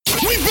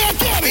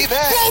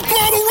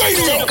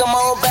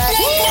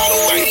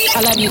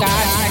up, you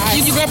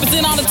guys? You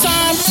represent all the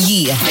time?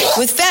 Yeah.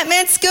 With Fat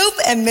Man Scoop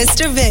and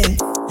Mr. Vince.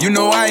 You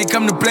know I ain't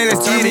come to play,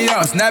 let's turn me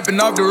up. Snapping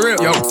off the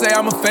rip, yo, say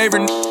I'm a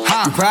favorite.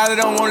 You probably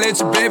don't wanna let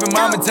your baby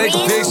mama take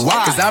a picture.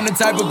 Why? Cause I'm the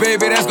type of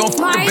baby that's gon'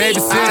 fuck the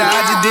babysitter.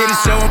 I just did a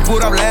show and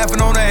put up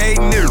laughing on the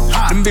hating nigga.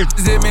 Them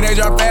bitches hit me, they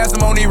drop fast,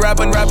 I'm on these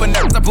rapping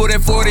nerds. I put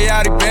that 40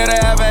 out, he better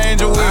have an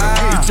angel with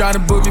him. You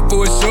tryna book me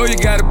for a show, you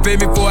gotta pay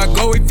me before I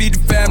go. We feed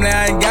the family,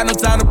 I ain't got no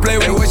time to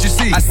play with. Hey, what you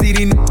see? I see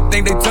these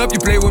think they tough,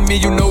 you play with me,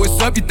 you know it's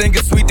up. You think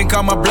it's sweet, then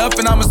call my bluff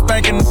and I'ma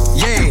spanking.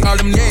 Yeah, all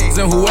them niggas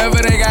and whoever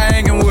they got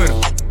hanging with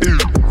them.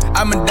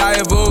 I'ma die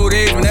of old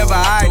age whenever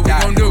I die.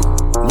 What we gon' do?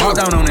 Walk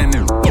down on that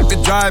nigga.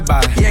 The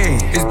drive-by. Yeah.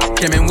 This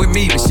came in with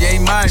me, but she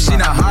ain't mine. She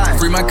not high.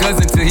 Free my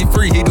cousin till he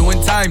free. He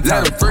doing time.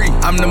 Let her free.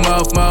 I'm the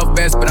muff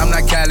best, but I'm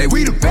not Cali.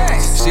 We the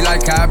best. She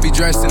like how I be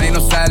dressed and ain't no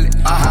salad.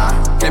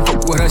 Can't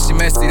fuck with her, she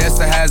messy. That's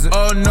a hazard.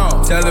 Oh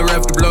no. Tell the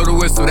ref to blow the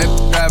whistle. That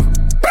driver.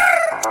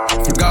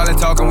 Fuck all that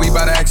talking, we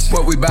bout action.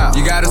 What we bout?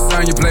 You got a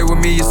son, you play with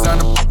me, your son.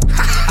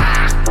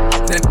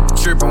 That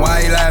trippin',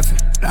 why he laughing?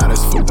 Nah,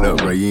 that's fucked up,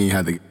 bro. You ain't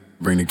have to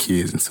bring the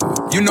kids into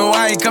it. You know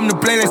I ain't come to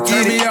play, let's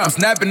turn me up. I'm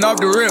snapping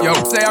off the rip, yo,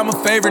 say I'm a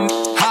favorite.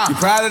 You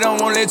probably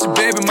don't wanna let your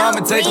baby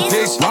mama take a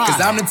picture.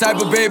 Cause I'm the type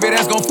of baby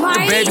that's gon' fuck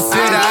the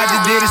babysitter. I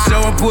just did a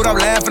show and put up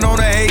laughing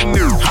on the hating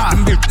nigga.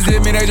 Them bitches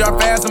hit me, they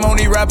drop fast, I'm on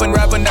these rapping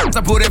nerds.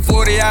 I put that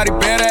 40 out, he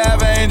better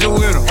have an angel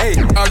with him. Hey,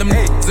 all them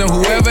niggas and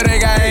whoever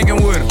they got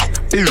hanging with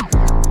him.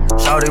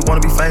 Shawty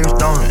wanna be famous,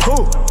 don't it?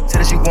 Who?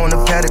 Said that she want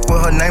a paddock with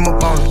her name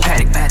up on it.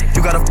 Paddock.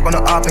 You gotta fuck on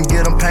the op and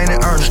get them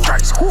painted, earn it.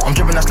 I'm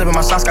drippin', I slippin'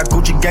 my socks, got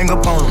Gucci gang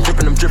up on them.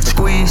 I'm drippin'.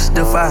 Squeeze,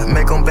 defy,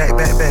 make them back.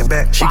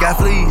 She got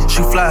fleas,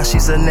 she fly,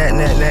 she's a nat.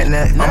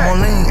 I'm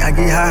on lean, I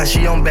get high,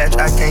 she on batch,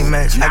 I can't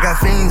match. I got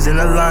fiends in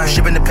the line,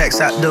 shipping the packs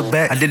out the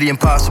back. I did the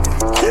impossible,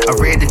 I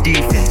read the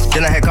defense,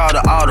 then I had called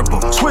the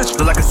audible. Switch,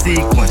 look like a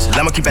sequence,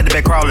 I'ma keep at the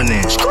back crawling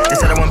in. They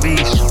said I wouldn't be,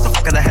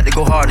 cause I had to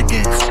go hard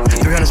again.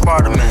 300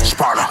 Sparta, man.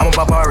 I'm a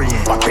barbarian.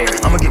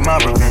 I'ma get my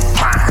revenge.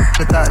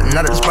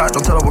 Not at the spot,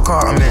 don't tell her what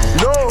car I'm in.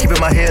 No. Keeping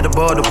my head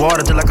above the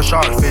water just like a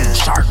shark fin.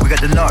 We got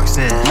the narcs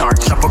in.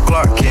 Chopper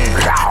Clark in.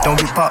 Don't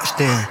get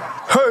popped in.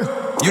 Hey.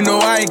 You know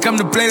I ain't come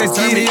to play, let's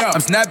turn me up.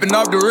 I'm snapping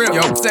off the rip,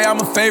 yo, say I'm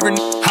a favorite.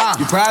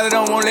 You probably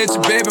don't wanna let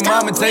your baby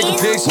mama take a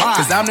picture.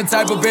 Cause I'm the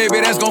type of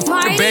baby that's gon'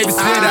 fuck the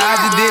babysitter. I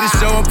just did a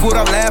show and put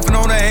up laughing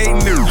on the hating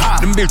nigga.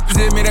 Them bitches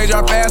hit me, they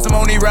drop fast, I'm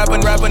on these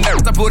rapping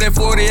nerds. I put that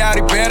 40 out,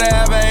 he better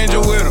have an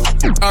angel with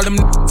him. All them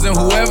niggas and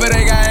whoever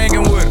they got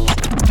hanging with him.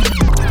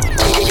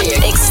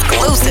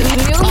 Exclusive.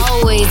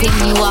 Always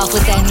hitting you off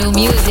with that new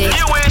music.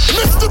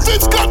 Mr.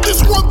 Vince got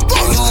this one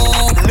first.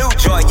 New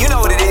joint, you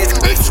know what it is.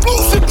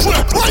 Exclusive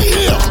track right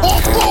here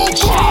on Full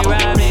Drop. She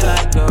ride me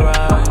like a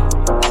ride.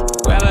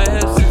 Grab her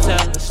hips and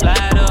tell her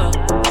slide up.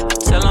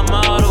 Till I'm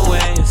all the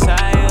way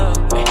inside up.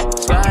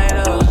 Slide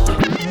up.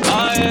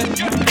 Oh yeah.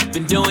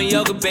 Been doing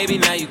yoga, baby,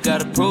 now you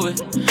gotta prove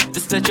it.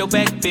 Just let your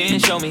back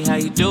bend, show me how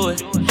you do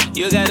it.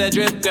 You got that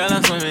drip, girl,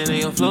 I'm swimming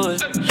in your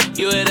fluid.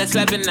 You hear that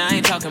slapping, I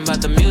ain't talking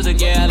about the music.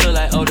 Yeah, I look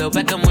like Odell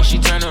Beckham when she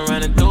turn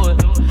around and do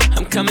it.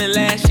 I'm coming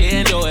last year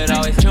and do it,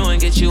 always true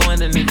and get you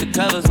underneath the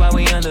covers while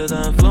we under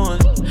the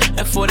influence.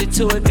 At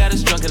 42, it got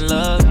us drunk in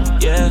love,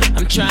 yeah.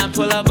 I'm trying to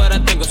pull up, but I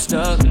think I'm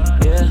stuck,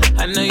 yeah.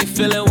 I know you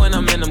feel it when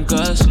I'm in them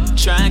gusts.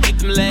 Try and keep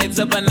them legs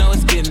up, I know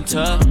it's getting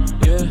tough,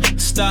 yeah.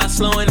 Start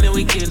slowing, then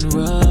we getting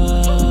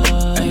rough,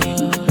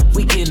 ay,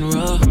 we getting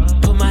rough.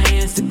 Put my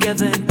hands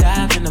together and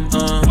dive in them,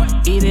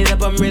 eat it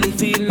up, I'm really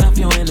feeding off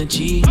your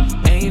energy.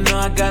 And you know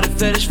I got a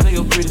fetish for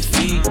your pretty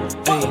feet,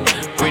 ay.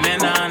 Bring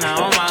that nana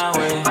on my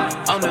way.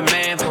 I'm the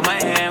man, put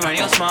my hand around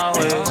your small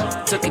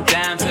waist. Took it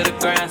down to the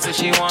ground, so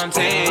she want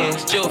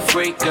taste. You a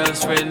freak, girl,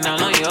 it's written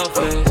all on your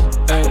face.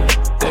 Ay,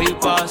 girl, you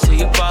bossy.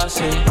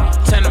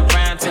 Turn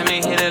around, tell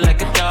me, hit it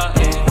like a dog,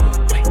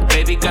 yeah.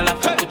 Baby girl, I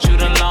fuck with you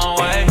the long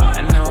way.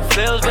 I know it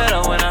feels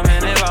better when I'm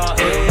in it raw,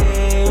 yeah.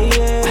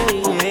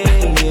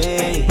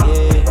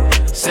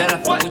 Said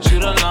I fuck with you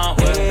the long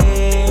way.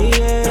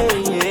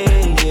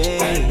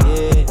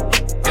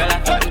 Girl, I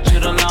fuck with you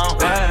the long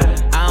way.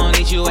 I don't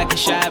need you acting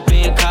shy,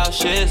 being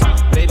cautious.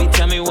 Baby,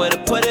 tell me where to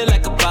put it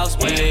like a boss,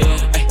 yeah.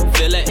 Ay,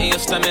 feel it in your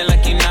stomach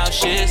like you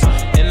nauseous.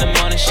 In the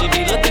morning, she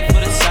be looking for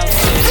the south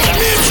shit.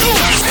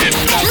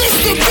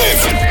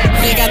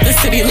 We got the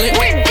city lit.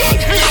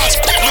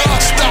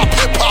 Non-stop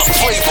hip-hop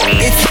flavor.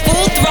 It's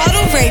Full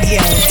Throttle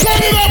Radio.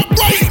 Turn it up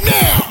right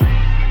now.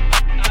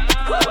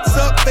 What's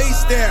up,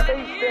 face there?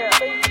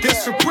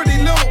 This for Pretty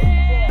Lou.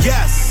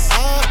 Yes.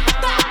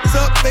 What's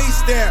up,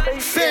 face there?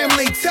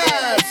 Family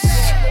ties.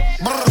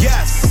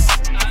 Yes.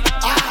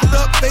 What's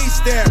up, face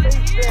there?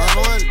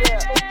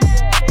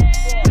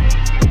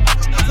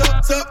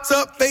 What's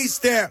up, face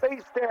there?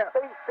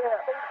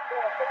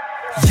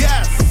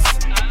 Yes.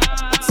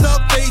 What's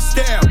up, face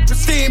there?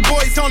 Pristine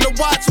boys on the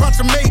watch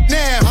to make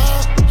now.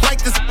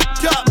 Like this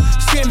up,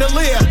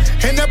 chandelier.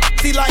 And that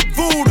pussy like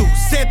voodoo,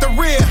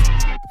 Santeria.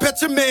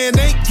 Bet your man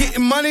ain't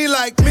getting money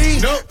like me.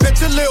 Nope. Bet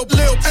your lil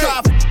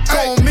chop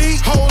on me.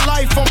 Whole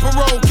life on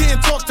parole,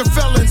 can't talk to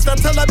felons. I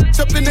tell that bitch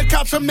up in the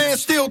couch, a man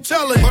still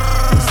telling.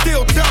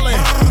 Still telling.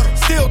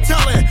 Still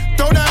telling.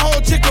 Throw that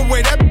whole chick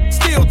away, that bitch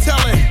still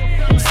telling.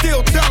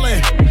 Still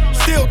telling.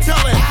 Still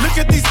telling. Look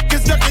at these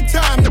niggas ducking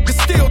time,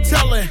 niggas still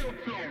telling.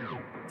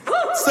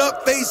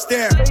 Sup, face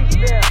there.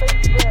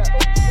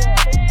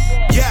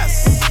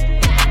 Yes.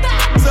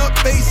 Sup,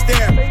 face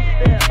there.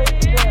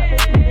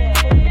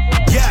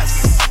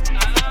 Yes.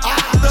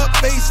 Sup,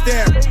 face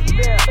there.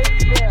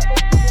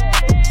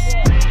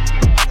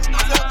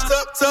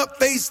 Sup,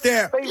 face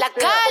there. La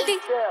Caldi.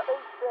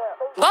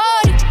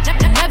 Body.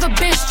 Never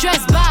been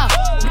stressed by.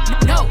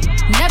 No.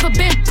 Never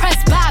been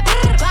pressed by.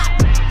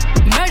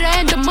 Murder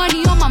and the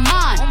money on my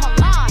mind.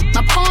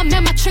 My palm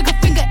and my trigger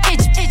finger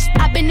itch.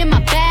 I've been in my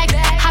bag,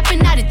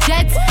 hopping out of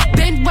jets,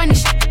 been running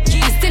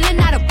and stealing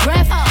out of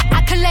breath.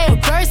 I can lay a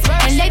verse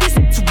and ladies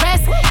to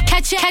rest.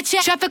 Catch it,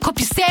 traffic, hope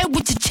you say it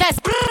with your chest.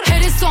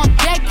 Hit this on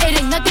deck,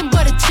 it ain't nothing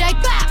but a check.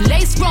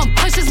 Lace from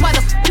pushes, why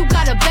the you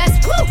got a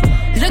vest? Woo!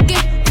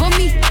 Looking for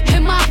me,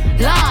 hit my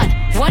line.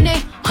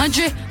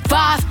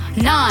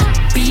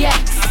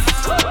 1-800-59-BX.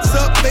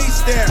 Sup,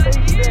 face there.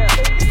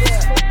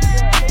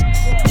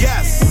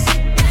 Yes.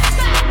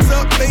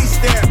 Sup, face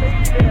there.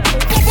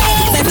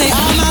 They play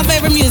all my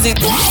favorite music.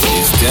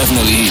 It's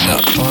definitely heating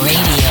up.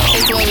 Radio.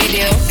 It's what we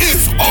do.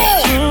 It's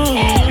on.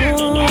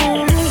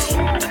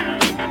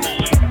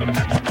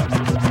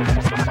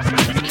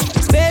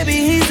 Baby,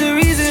 he's the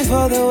reason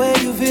for the way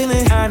you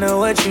feeling. I know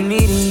what you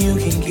need and you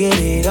can get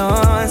it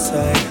on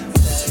site.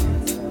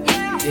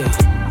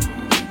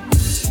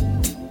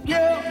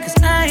 Cause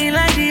I ain't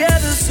like the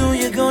others, soon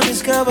you're gonna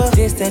discover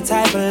this that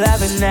type of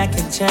loving that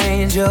can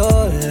change your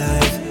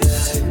life.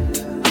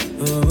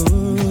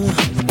 Ooh.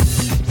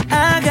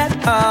 I got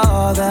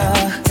all the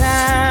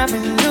time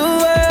in the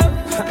world,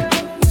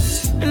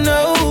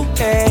 no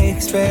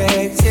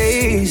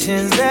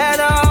expectations at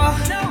all.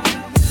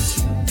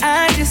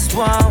 I just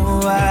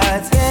want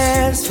what's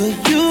best for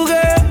you,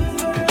 girl.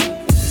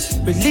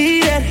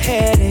 Relieve that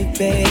headache,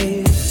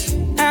 babe.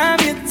 I'm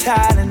your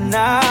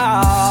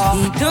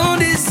Tylenol. He don't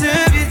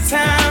deserve your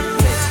time,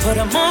 but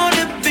I'm on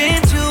the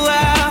bench you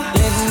out.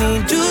 Let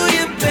me do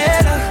you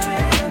better.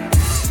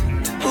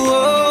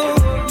 Whoa.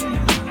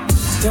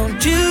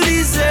 Don't you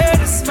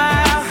deserve a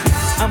smile?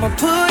 I'ma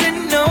put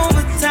in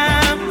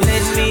overtime.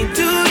 Let me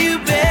do you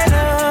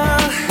better,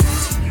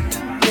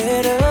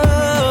 better.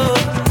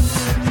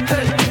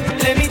 Hey,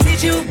 let me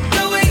teach you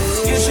the way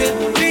you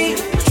should be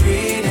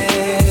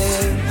treated.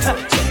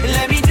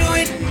 Let me do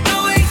it the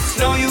way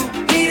know you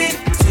need it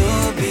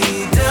to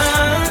be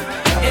done.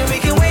 And we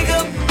can wake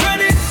up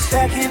running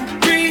back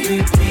and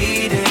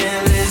repeat it.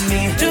 Let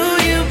me do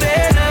you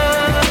better.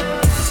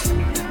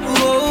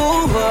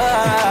 Whoa.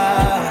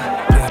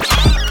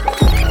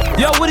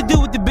 Yo, what it do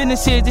with the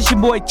business is? This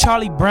your boy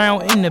Charlie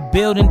Brown in the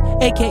building,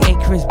 aka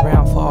Chris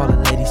Brown for all the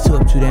ladies. 2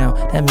 up, 2 down.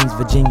 That means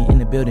Virginia in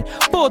the building.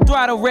 Full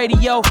Throttle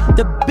Radio,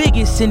 the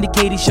biggest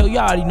syndicated show.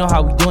 Y'all already know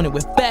how we doing it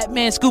with Fat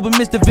Man Scoop and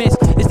Mr. Vince.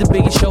 It's the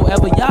biggest show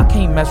ever. Y'all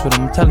can't mess with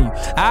them, I'm telling you.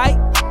 Alright?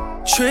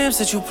 Trips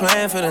that you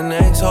plan for the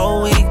next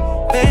whole week.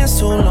 Bands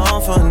too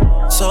long for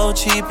so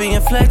cheap and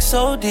your flex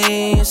OD,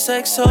 your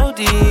sex OD.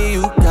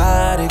 You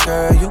got it,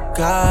 girl. You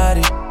got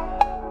it.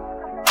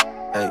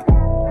 Hey.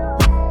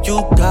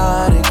 You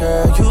got it,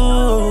 girl,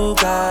 you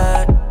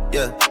got it,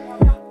 yeah.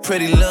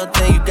 Pretty little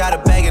thing, you got a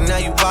bag and now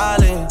you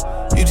wildin'.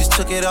 You just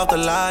took it off the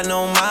line,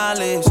 no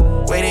mileage.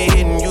 Way they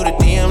hitting you, the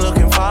DM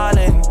looking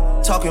violent.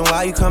 Talking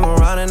while you come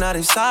around and now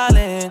they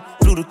silent.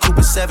 Through the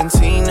Cooper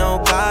 17, no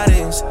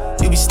guidance.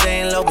 You be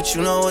staying low, but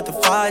you know what the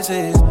price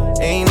is.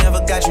 Ain't never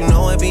got you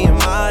know it being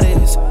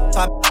modest.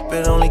 Pop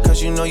it only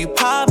cause you know you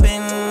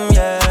poppin',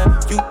 yeah.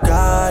 You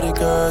got it,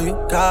 girl, you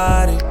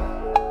got it.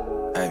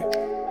 Hey.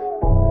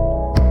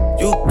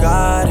 You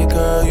got it,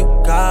 girl, you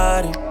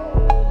got it.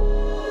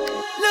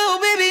 Little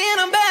baby, and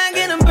I'm back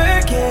in a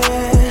Birkin.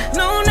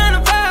 No 9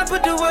 to 5,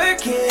 put the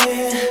work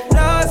in.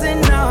 Laws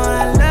and all,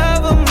 I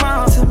love them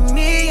all. To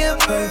me, you're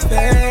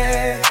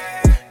perfect.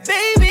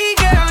 Baby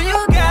girl,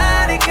 you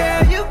got it,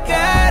 girl, you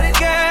got it,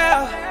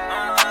 girl.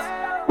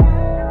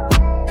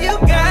 You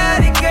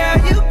got it, girl,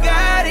 you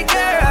got it,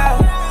 girl.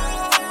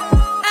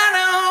 I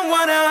don't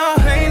wanna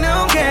play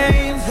no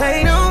games,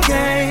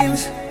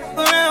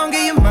 but I don't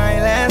give you my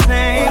last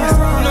name.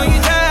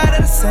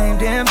 Same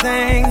damn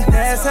thing,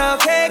 that's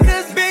okay,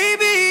 cause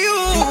baby, you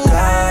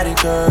got it,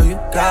 girl, you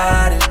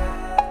got it.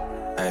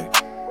 Hey.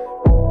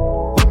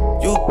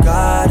 You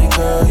got it,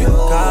 girl, you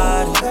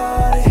got it.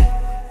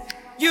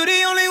 You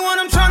the only one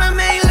I'm tryna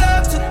make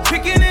love to,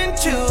 picking and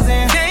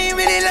choosing. They ain't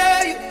really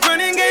love you,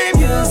 running game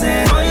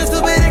using. All your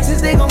stupid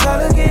exes, they gon' call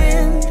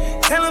again.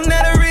 Tell them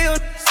that a real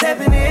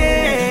stepping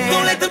in.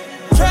 Don't let them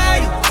try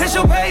you, test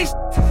your patience.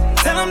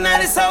 Tell them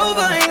that it's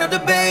over, ain't no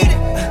debating.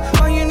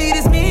 All you need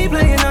is me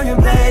playing on your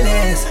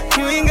playlist.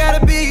 You ain't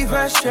gotta be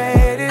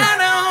frustrated. I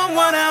don't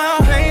wanna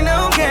play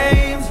no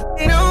games,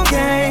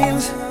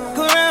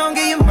 Go around,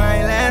 give you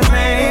my last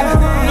name. I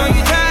know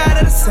you tired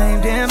of the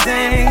same damn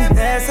thing.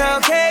 That's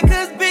okay,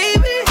 cause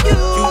baby, you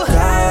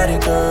got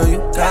it, girl, you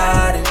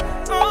got it.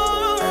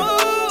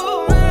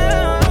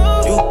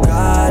 You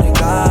got it,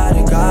 got it.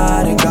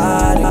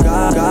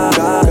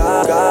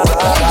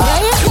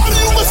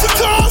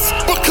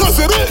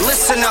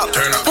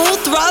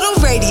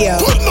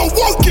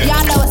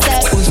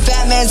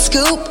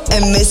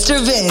 and Mr.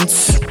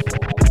 Vince.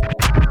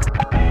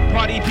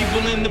 Party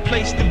people in the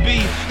place to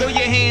be. Throw your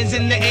hands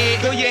in the air.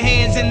 Throw your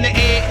hands in the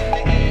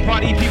air.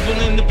 Party people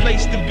in the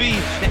place to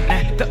be.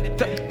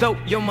 Throw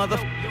your mother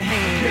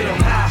hands. Get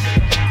 'em high.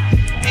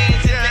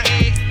 Hands in the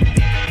air.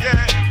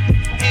 Yeah.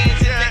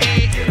 Hands in the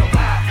air. Get 'em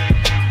high.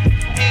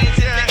 Hands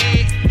in the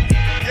air.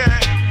 Yeah.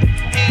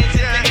 Hands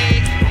in the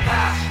air.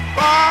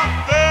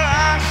 Father,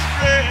 I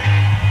stretch.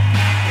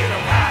 Get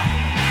 'em high.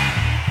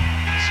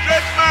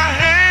 Stretch my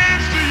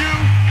hands to you.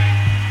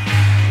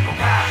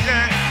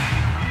 Yeah.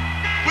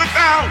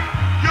 Without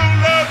your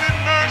love and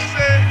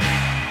mercy,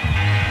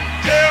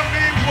 tell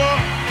me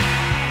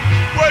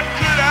what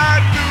could I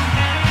do?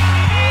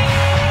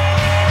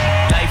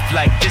 Life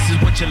like, this is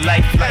what your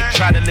life like.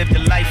 Try to live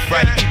your life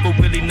right. People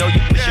really know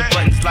you push your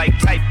buttons like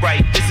type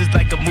right. This is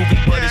like a movie,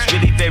 but it's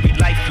really very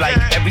lifelike.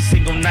 Every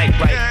single night,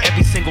 right?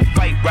 Every single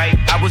fight, right?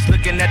 I was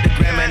looking at the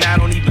gram and I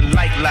don't even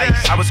like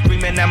lights. I was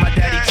screaming at my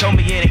daddy, told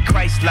me it ain't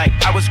Christ-like.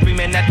 I was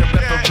screaming at the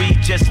referee,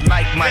 just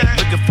like Mike.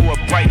 Looking for a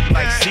bright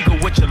light. Seagull,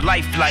 what your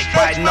life like?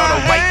 Riding on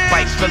a white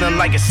bike, feeling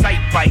like a sight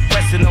bike.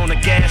 Pressing on the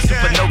gas,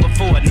 supernova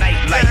for a night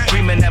light.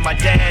 Screaming at my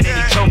dad and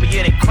he told me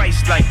it ain't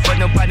Christ-like. But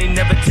nobody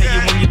never tell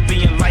you when you're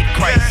being like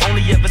Christ.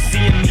 Only ever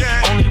seeing me,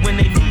 only when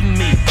they need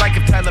me. Like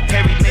if Tyler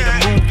Perry made a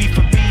movie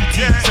for BET,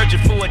 searching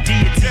for a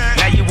deity.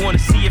 Now you wanna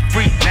see it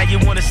free, now you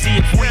wanna see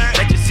it free.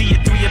 Let you see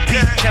it 3 a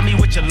piece. Tell me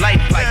what your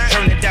life like,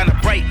 turn it down a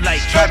bright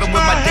light. Driving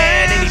with my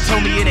dad and he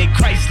told me it ain't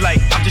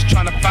Christ-like. I'm just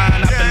trying to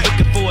find, I've been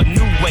looking for a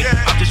new way.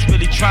 I'm just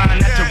really trying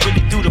not to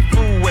really do the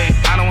fool way.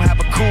 I don't have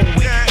a cool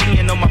way,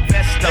 being on my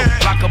best though.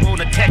 Block up on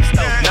the text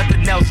though,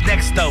 nothing else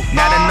next though.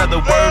 Not another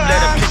word,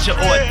 let a picture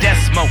or a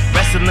decimal.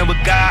 Wrestling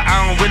with God,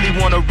 I don't really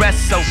wanna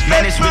rest so.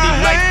 Man, it's really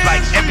life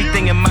like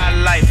everything in my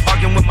life.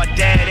 Arguing with my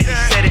dad and he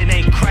said it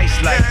ain't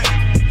Christ-like.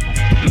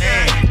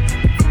 Man.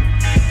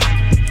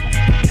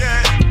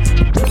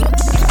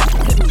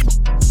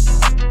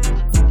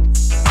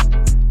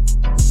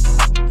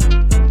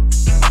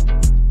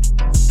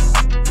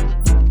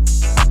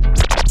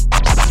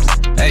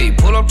 Hey,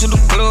 pull up to the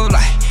club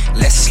like,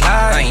 let's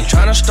slide. I ain't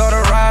tryna start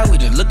a ride, we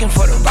just looking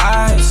for the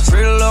vibes.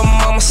 Pretty little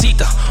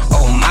mamacita,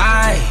 oh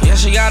my. Yeah,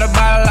 she got a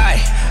body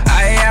like,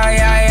 ay, ay,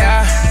 ay,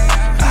 ay.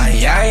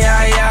 Ay, ay,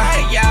 ay,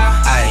 ay.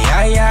 Ay,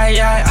 ay, ay,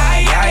 ay.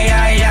 Ay, ay,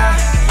 ay, ay.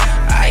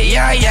 Ay,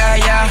 ay,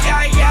 ay, ay.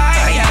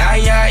 Ay,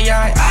 ay, ay,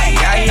 ay. Ay,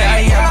 ay,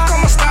 ay, ay.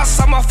 Come on, stars,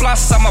 I'm a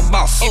floss, I'm a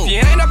boss. If you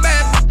ain't a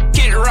bad,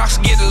 get rocks,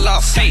 get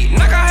lost. Hey,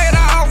 knock her head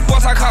off,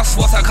 what's her cost,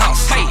 what's her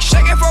cost? Hey,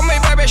 shake it for me,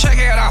 baby, shake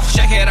it off,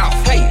 shake it off.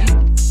 Hey,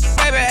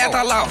 baby, at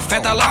the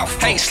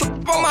loft. Hey, slip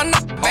on my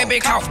neck, baby,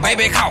 cough.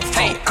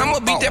 Hey, I'ma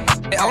beat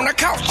that on the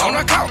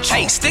couch.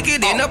 Hey, stick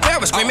it in the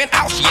pelvis, screaming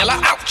ouch, yellow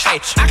ouch. Hey,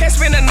 I can't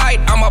spend the night,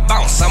 I'ma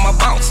bounce.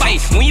 Hey,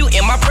 when you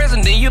in my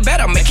prison, then you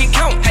better make it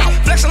count. Hey,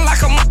 flexing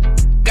like a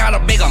got a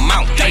big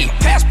amount. Hey,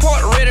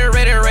 passport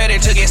ready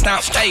to get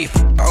stomped. Hey,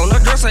 on the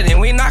dresser, then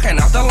we knocking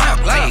off the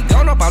lamp. Hey,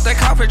 gone about that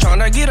coffee,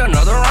 tryna get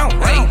another round.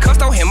 Hey,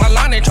 cuffed on him, my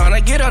line, they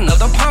tryna get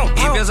another pound.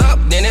 If it's up,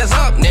 then it's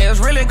up, then it's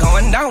really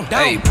going down.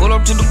 Hey, pull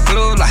up to the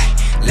club like,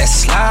 let's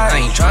slide. I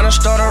ain't tryna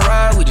start a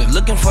ride, we just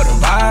looking for the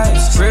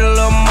vibes. Pretty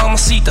little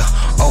mamacita,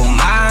 oh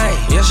my.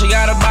 Yeah, she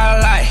got a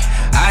body like,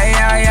 ay,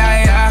 ay,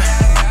 ay, ay.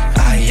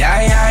 Ay,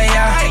 ay, ay,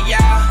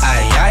 ay.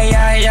 Ay, ay,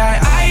 ay,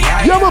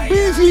 ay. Yella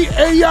Beezy,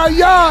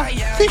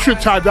 ay. Feature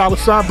Ty Dolla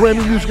 $ign, brand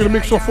new music in the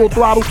mix on Full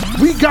Throttle.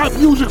 We got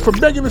music from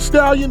Megan Thee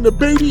Stallion, The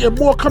Baby, and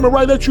more coming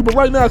right at you. But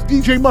right now it's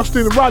DJ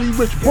Mustard and Roddy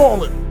Rich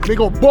ballin'. They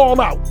gon' ball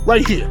out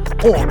right here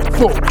on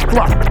Full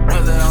Throttle.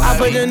 I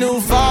put the new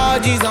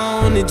 4Gs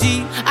on the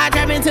G. I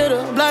trap into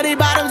the bloody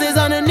bottoms is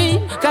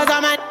underneath. Cause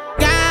I'm a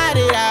got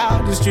it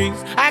out the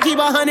streets. I keep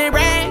 100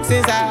 racks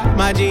inside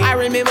my jeans. I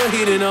remember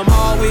hitting them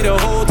all with the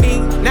whole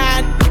team. Now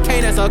I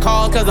can't answer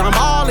calls cause I'm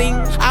balling.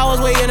 I was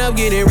waking up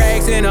getting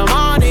racks in the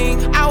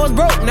morning. I was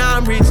broke, now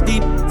I'm rich,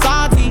 deep,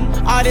 salty.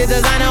 All this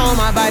designer on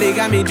my body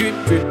got me drip.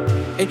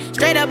 Hey,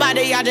 straight up out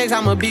the objects,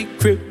 I'm a big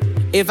crip.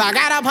 If I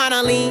got up on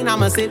a lean,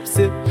 I'ma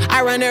sip.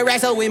 I run the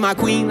racks up with my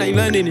queen like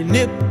London and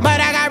Nip. But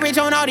I got rich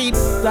on all these,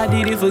 I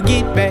didn't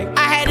forget back.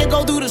 I had to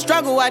go through the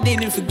struggle, I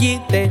didn't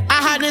forget that.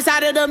 I hopped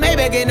inside of the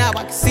Maybach and now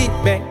I can sit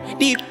back.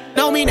 Deep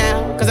know me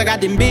now, cause I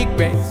got them big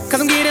racks. Cause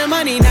I'm getting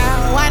money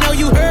now, I know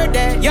you heard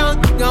that. Young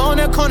on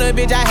the corner,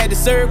 bitch, I had to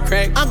serve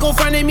crack. Uncle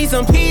fronted me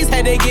some peas,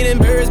 had to get them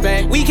birds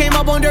back. We came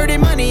up on dirty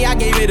money, I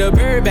gave it a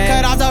bird back.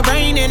 Cut off the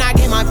brain and I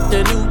gave my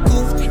the new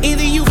coupe.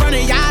 Either you from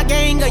the y'all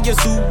gang or you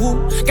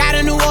Subaru. Got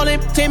a New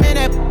Orleans Tim and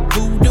that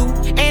voodoo.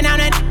 And I'm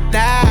that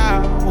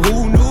now,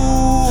 who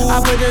knew?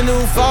 I put the new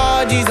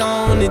 4Gs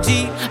on the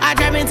G. I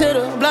trap into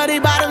the bloody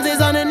bottoms is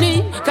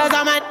underneath. Cause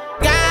I'm a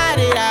got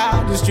it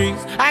out the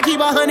streets. I keep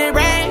 100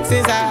 racks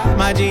inside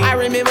my jeans. I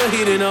remember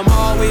hitting them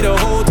all with the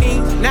whole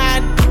team. Now I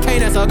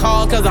can't answer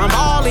calls cause I'm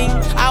balling.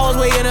 I was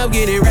waking up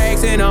getting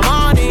racks in the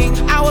morning.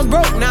 I was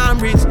broke, now I'm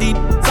rich, deep,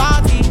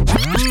 salty.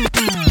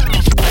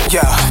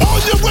 Yeah. On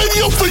your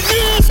radio for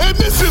years, and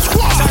this is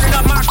why. Turning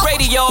up my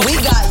radio. We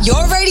got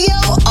your radio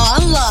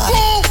online.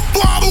 Full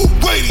Throttle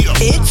Radio.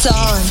 It's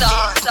on.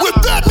 With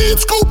Batman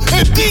Scoop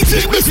and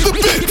DJ Mr.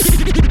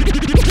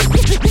 Vince.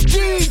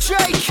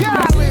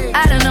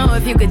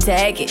 if you could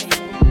take it.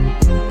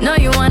 No,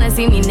 you wanna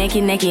see me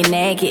naked, naked,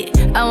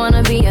 naked. I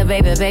wanna be a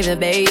baby, baby,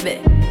 baby.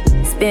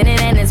 Spinning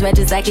in his red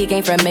just like he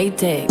came from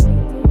Maytag.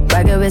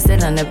 Rocket with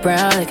it on the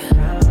brown like.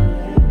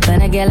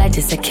 When I get like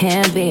this, I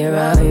can't be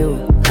around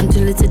you. I'm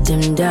too little to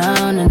dim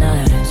down a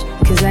notch.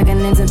 Cause I can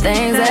into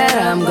things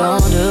that I'm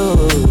gon'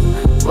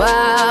 do.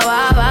 Wow,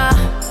 wow, wow.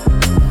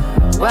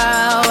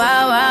 Wow,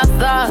 wow, wow,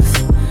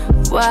 thoughts.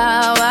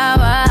 Wow, wow,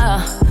 wow.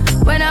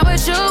 When I'm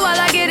with you, all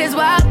I get is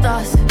wild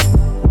thoughts.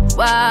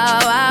 Wow,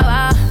 wow,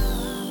 wow.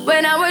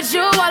 When I'm with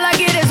you, all I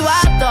get is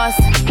wild thoughts.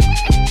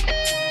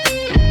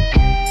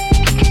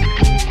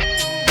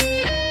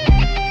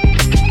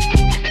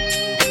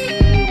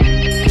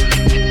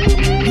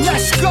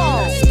 Let's go.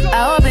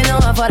 I hope you know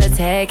I'm for the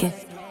taking.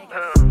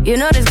 You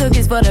know this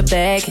cookie's for the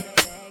bag.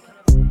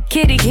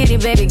 Kitty, kitty,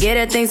 baby, get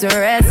her things to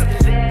rest.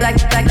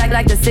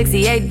 Like the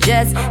 68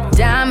 Jets.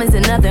 Diamonds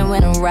are nothing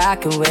when I'm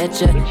rocking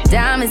with ya.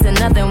 Diamonds are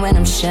nothing when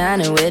I'm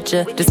shining with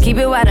ya. Just keep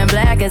it white and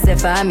black as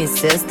if I'm your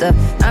sister.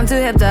 I'm too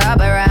hip to hop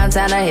around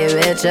town to hit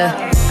with ya.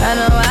 I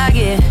know I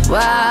get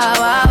wow,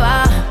 wow,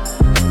 wow.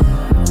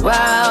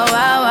 Wow,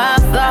 wow, wow,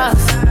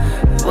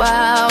 thoughts.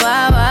 Wow,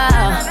 wow,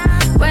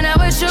 wow. When I'm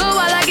with you, all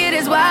I get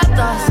is wild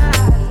thoughts.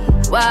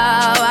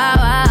 Wow, wow,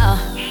 wow.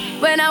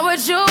 When I'm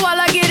with you, all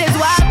I get is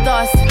wild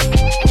thoughts.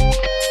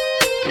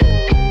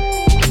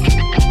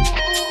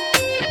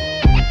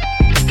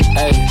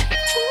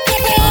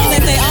 They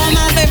say all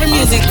my favorite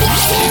music.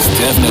 It's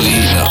definitely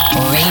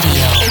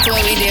Radio. It's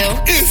what we do.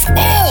 It's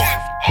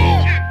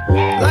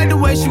on. Like the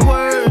way she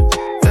works,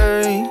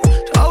 hey.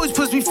 She always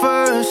puts me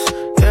first,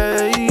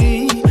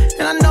 hey.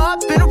 And I know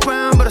I've been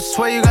around, but I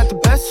swear you got the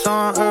best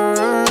on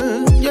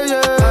earth. Yeah,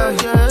 yeah,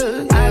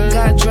 yeah. I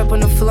got drip on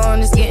the floor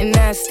and it's getting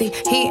nasty.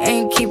 He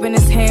ain't keeping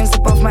his hands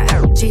up off my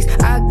arrow cheeks.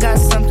 I got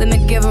something to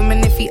give him,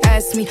 and if he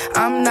asks me,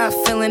 I'm not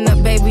feeling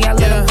up, baby. I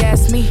let him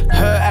gas me.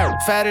 Her arrow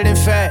fatter than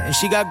fat, and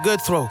she got good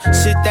throw.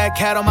 Sit that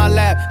cat on my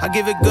lap, I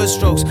give it good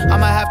strokes. I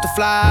might have to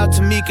fly out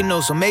to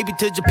Mykonos, or maybe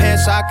to Japan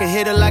so I can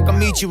hit her like a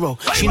Michiro.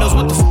 She knows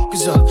what the fuck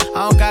is up.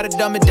 I don't gotta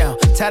dumb it down.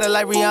 Tatted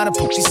like Rihanna,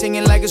 she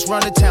singing like it's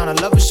run to town. I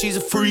love her, she's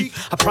a freak.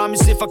 I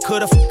promise if I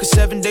could, I'd fuck her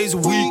 7 days a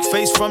week.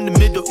 Face from the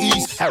Middle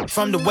East,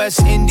 from the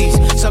West Indies.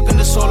 Sucking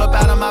the soul up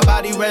out of my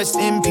body, rest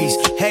in peace.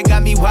 Head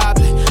got me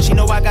wobbling, she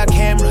know I got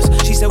cameras.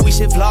 She said we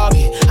should vlog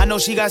it, I know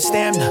she got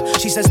stamina.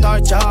 She said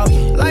start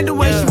jogging. Like the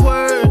way she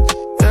works,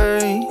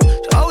 hey.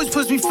 She always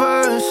puts me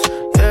first,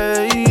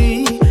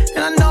 hey.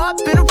 And I know I've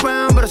been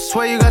around, but I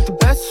swear you got the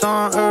best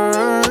on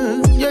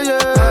earth. Yeah,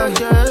 yeah,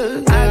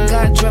 yeah. I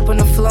got drip on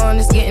the floor and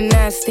it's getting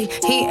nasty.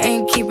 He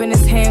ain't keeping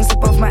his hands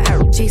up off my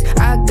arrow cheeks.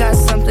 I got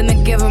something to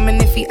give him,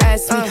 and if he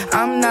asks me,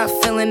 I'm not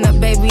feeling up,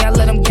 baby. I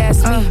let him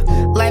gas me.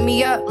 Light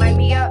me up, light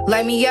me up,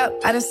 light me up.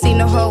 I done seen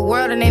the whole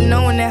world and they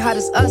knowing that hot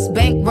as us.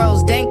 Bank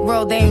rolls, dank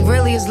roll, they ain't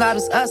really as loud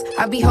as us.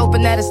 I be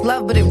hoping that it's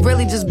love, but it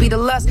really just be the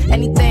lust.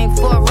 Anything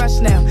for a rush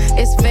now.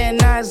 It's Van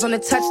Nuys on a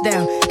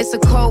touchdown. It's a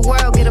cold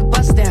world, get a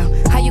bust down.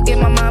 How you get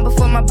my mind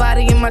before my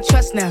body and my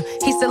trust now?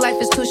 He said life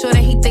is too short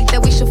and he think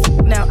that we should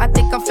f*** now. I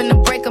think I'm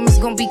finna break him, it's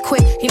gonna be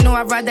quick. He know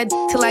I ride that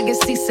d- till I get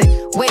seasick.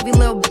 Wavy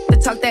little b*** to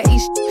talk that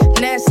east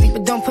nasty,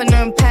 but don't put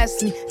nothing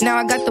past me. Now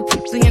I got the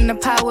pussy and the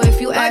power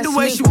if you ask me. Like the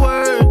way she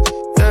works,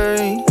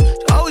 hey.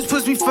 She always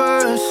puts me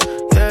first,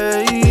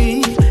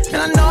 hey.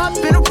 And I know I've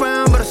been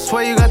around, but I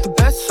swear you got the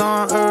best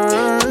on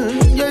earth.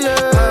 Yeah,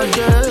 yeah,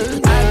 yeah.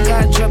 I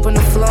got drip on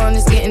the floor and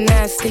it's getting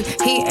nasty.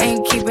 He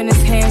ain't keeping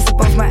his hands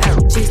up off my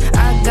arrow cheeks.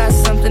 I got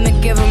something to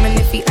give him, and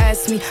if he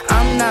asks me,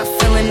 I'm not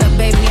feeling up,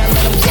 baby. I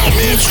let him gas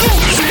me.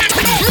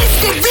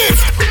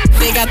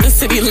 They got the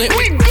city lit.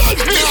 We got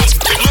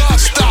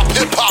non-stop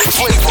hip-hop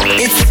flavor.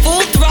 It's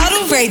Full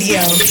Throttle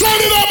Radio. Turn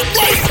it up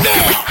right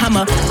now.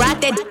 I'ma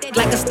ride that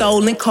like a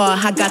stolen car.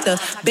 I got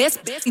the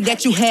best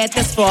that you had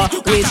thus far,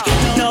 which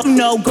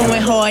no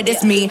going hard,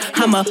 it's me.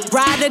 I'ma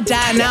ride or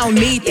die and I don't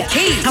need the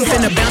keys. I'm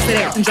finna bounce it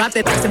out and drop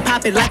that and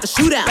pop it like a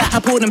shootout. I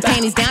pull them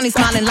panties down, he's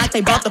smiling like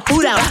they brought the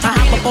food out. I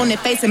hop up on their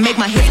face and make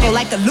my hips go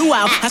like a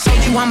luau. I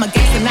showed you I'm a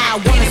gangster, now I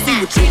wanna see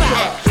what you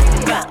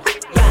got.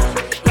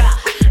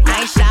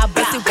 I ain't shy,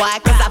 bust it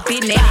wide, cause I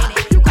been there.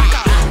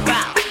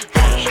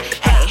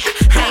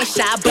 I ain't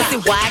shy, bust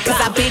it wide, cause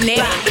I been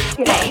there.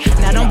 Hey,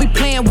 now don't be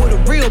playing with a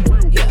real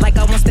like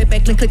I won't step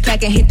back and click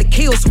clack and hit the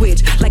kill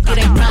switch. Like it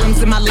ain't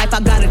problems in my life I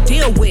gotta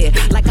deal with.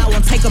 Like I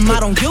won't take them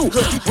out on you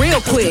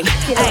real quick.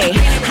 Hey,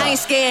 I ain't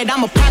scared,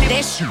 I'ma pop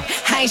that shit.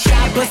 I ain't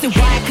shy, bust it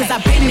wide, cause I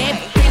been there.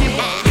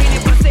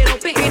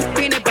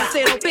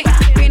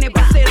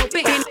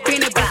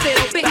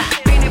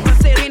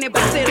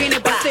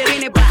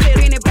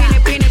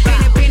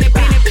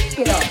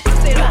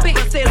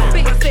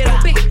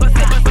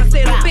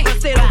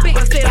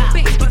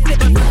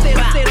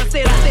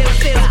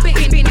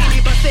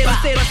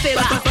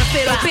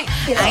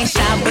 I ain't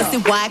shy, bust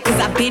it wide, cause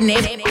I been there.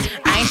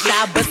 I ain't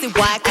shy, bust it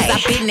wide, cause I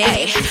been there.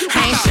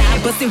 I ain't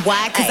shy, bust it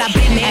wide, cause I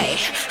been there.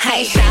 I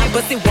ain't shy,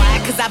 bust it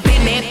wide, cause I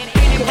been there.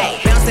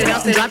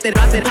 Bounce it, drop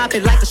it, pop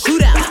it like a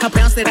shootout.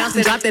 Bounce it, drop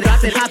it,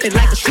 pop it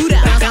like a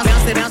shootout.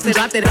 Bounce it,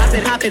 drop it,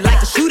 pop it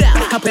like a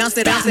shootout. Bounce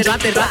it, drop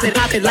it,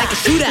 pop it like a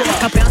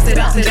shootout. Bounce it,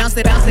 drop it, bounce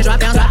it, bounce it,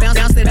 drop it, bounce it,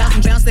 bounce it,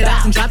 bounce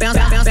it, drop, bounce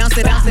it, bounce it, bounce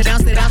it, bounce it,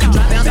 bounce it, drop,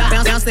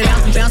 bounce it, bounce it,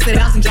 bounce it,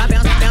 bounce it, drop,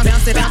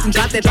 bounce it, bounce it,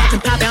 drop it,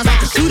 pop, bounce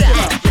like a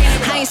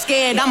shootout. I ain't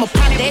scared, I'ma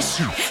pop that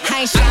shit.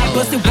 I ain't shy,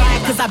 bust it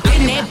wide, cause I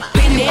been there,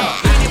 been there.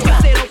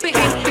 Bust it open,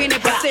 been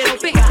it, bust it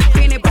open,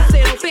 been it, bust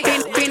it open,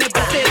 been it,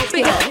 bust it open,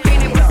 been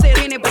it, bust it,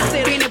 been it, bust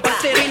it, been it,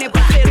 bust it, been it,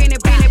 bust it, been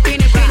it, been it,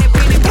 been it, been it,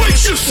 been it.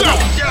 Brace yourself!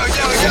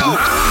 Yo.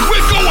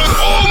 We're going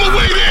all the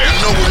way there! You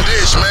know what it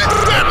is, man.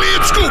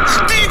 Fatman Scoop,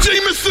 DJ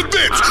Mr.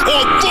 Vince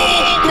on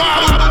Full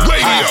Throttle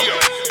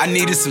Radio. I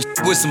needed some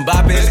with some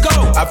bop in it. Let's go.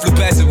 I flew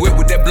past the whip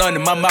with that blunt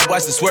in my mouth,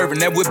 watched it swerving.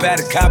 That whip had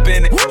a cop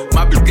in it.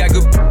 My bitch got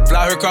good,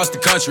 fly her across the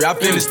country. I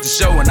finished the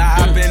show and I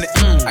hop in it.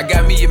 I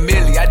got me a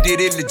milli, I did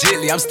it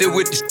legitly. I'm still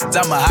with the shit,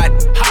 I'm a hot.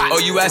 Oh,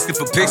 you asking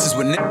for pictures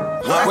with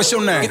nigga? What's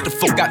your name? Get the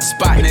fuck out the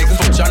spot, nigga.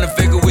 Tryna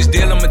figure which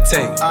deal I'ma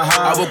take.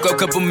 I woke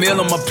up, couple meal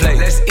on my plate.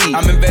 Let's eat.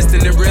 I'm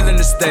investing in real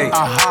estate.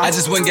 I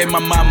just went and gave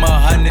my mama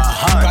 100.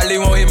 Probably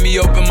won't hear me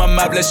open my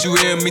mouth, bless you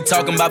hear me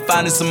talking about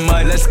finding some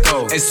money. Let's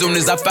go. As soon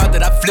as I found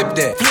that, I flipped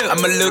that.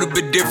 I'm a little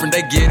bit different,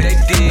 they get it.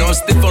 No, I'm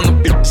stiff on the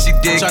bitch, she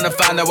dig. Tryna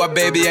find out why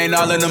baby ain't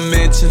all in the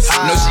mentions.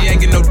 No, she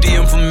ain't get no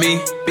DM from me.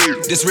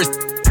 This wrist,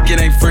 it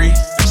ain't free.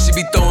 She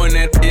be throwing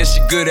that, yeah,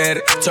 she good at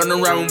it. Turn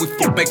around when we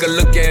fuck, make her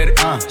look at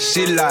it.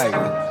 She like,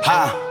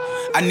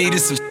 I needed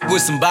some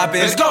with some bop in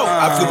it. Let's go.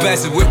 I flew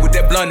past the whip with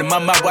that blunt in my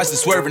mouth, watched it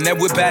swerving. That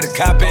whip had a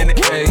cop in it.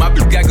 My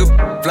bitch got good,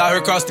 fly her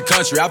across the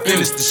country. I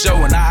finished the show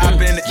and I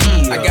hop in it.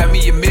 I got me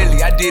a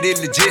milli, I did it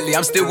legitly.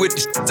 I'm still with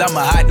the shit, I'm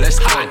a hot. Let's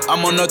go.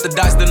 I'm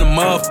unorthodox than a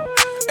muff.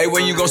 Hey,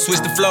 when you gon' switch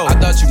the flow? I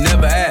thought you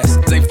never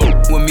asked. They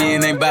fuck with me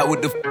and ain't bout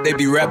what the they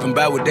be rapping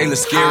about what they look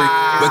scary.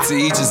 But to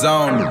each his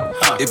own.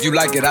 If you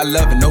like it, I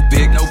love it. No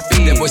big, no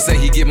fee. That boy say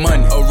he get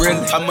money. Oh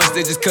really? How much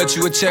they just cut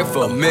you a check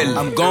for? $1 million.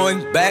 I'm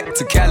going back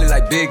to Cali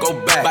like big. Go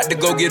back. About to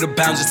go get a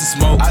pound just to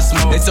smoke. I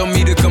smoke. They told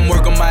me to come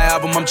work on my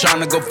album. I'm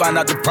trying to go find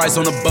out the price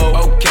on the boat.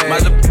 Okay. My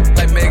little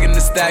like Megan Thee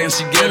Stallion.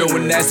 She ghetto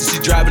and nasty. She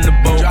driving the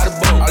boat. Drive the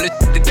boat. All this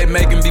shit that they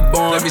making be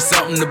born. Let me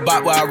something to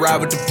buy while I ride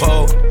with the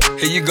pole.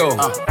 Here you go.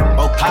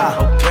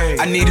 Okay.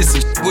 I needed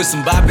some with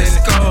some bop in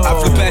it. I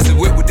flew past the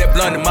whip with that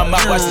blunt in my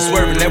mouth, watched it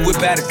swerving. That whip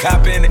had a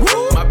cop in it.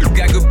 My bitch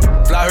got good,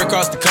 fly her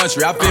across the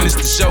country. I finished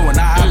the show and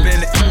I hop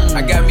in it.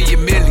 I got me a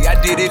milli, I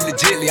did it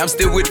legitly. I'm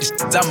still with the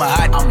shit, I'm a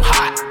hot. I'm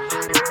hot.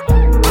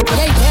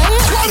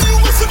 Why do you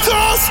listen to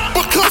us?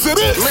 Because it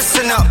is.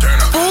 Listen up.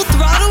 Full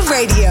Throttle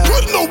Radio.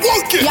 Putting the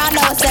work in. Y'all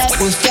know what's up.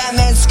 With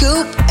Fatman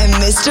Scoop and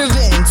Mr.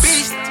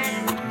 Vince.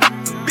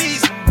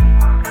 Beast.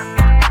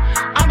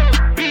 I'm a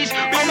beast.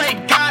 Oh my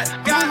God.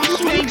 God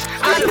swings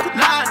out of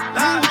line.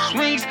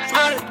 Swings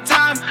out of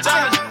time.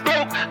 I was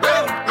broke.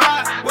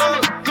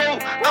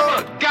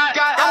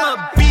 I'm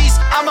a beast.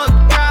 I'm a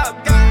god.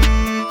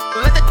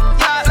 Let the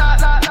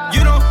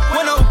you don't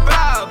want no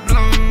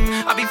problem.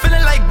 I be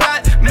feeling like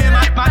Batman.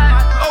 My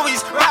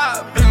always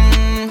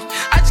robbing.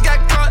 I just got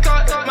caught.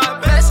 My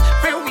best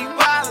friend we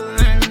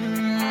wildin'.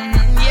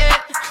 Yeah,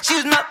 she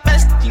was my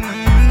bestie.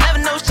 Never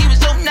know she was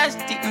so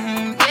nasty.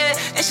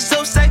 Yeah, and she's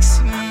so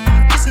sexy.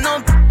 Kissing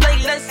on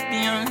like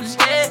lesbians.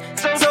 Yeah,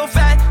 so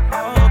fat.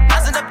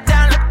 Bouncing up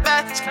down like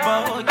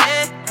basketball.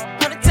 Yeah,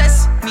 wanna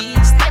test me.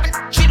 Sniping,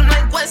 treat him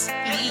like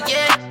Wesley.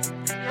 Yeah,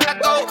 I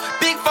go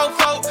big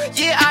fofo.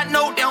 Yeah, I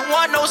know they don't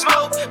want no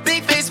smoke.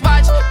 Big face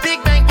watch,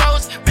 big bank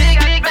rolls, big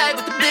bag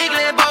with the big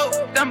Lambo.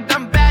 I'm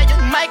bad,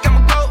 young Mike,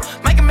 I'ma go.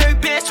 Mike and Mary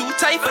pants too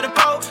tight for the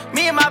pole.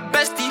 Me and my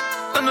bestie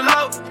on the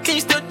low. Can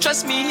you still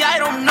trust me? I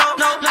don't know.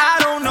 No, I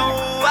don't know.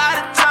 Out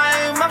of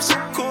time, I'm so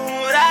cool.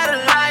 Out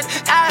of line,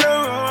 out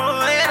of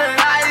roll.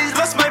 Analyze,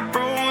 lost my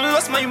bro,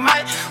 lost my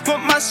mind.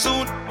 Want my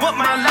soul, want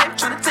my life.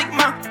 Tryna fuck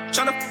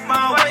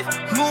my wife.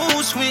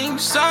 Mood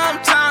swings,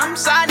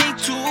 sometimes I need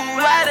two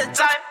at a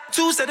time.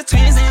 Two set of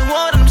twins and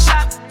one of them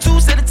shop. Two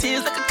set of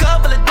tens like a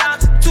couple of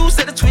dimes. Two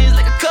set of twins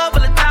like a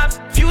couple of times.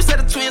 Few set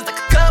of twins like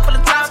a couple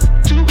of times.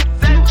 Two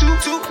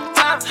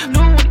times.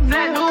 No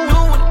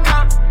one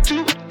count.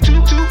 Two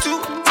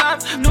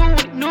times. No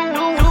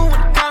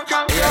one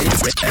count.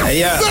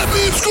 Yeah.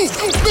 Fatman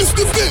Scoop,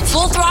 Mr. Vince.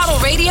 Full Throttle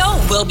Radio.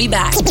 We'll be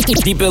back.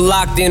 Keep it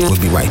locked in.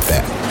 We'll be right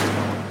back.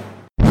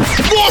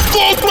 More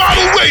Full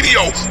Throttle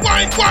Radio.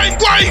 Wine.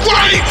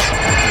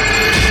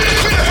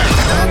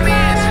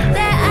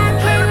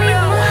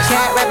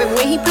 Cat rapping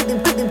when he put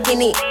the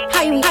in it.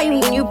 How you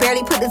when you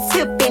barely put the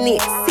tip in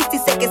it? 60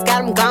 seconds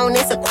got him gone,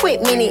 that's a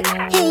quick minute.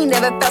 He ain't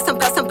never felt some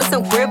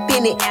grip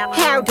in it.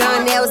 Hair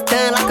done, nails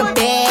done like a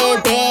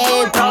bad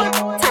bro.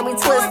 Time me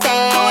to a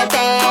sad. I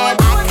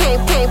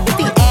can't pay with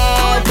the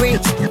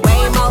average.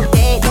 Way more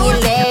bad than your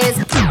last.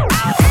 I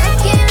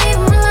can't leave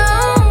him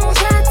alone.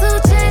 Try to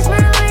change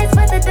my ways,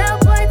 but the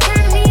dope boy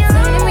turned me on.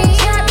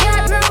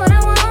 Got know what I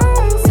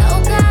want. So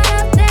caught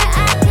up that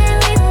I can't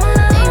leave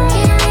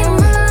him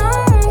alone.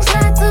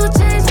 Try to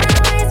change my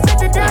ways, but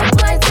the dope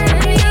boy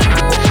turned me on.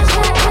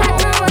 Got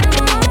know what I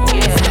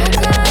want. So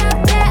caught up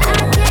that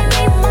I can't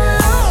leave him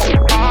alone.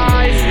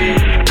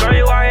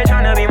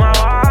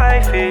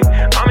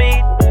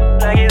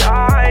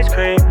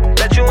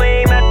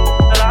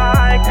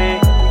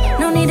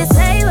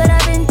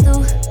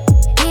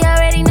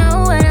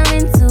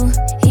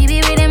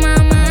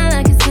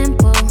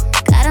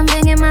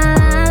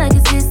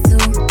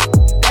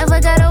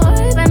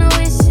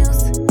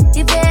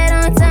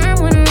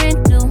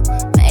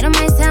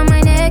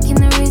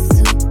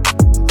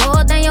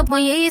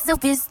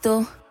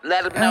 so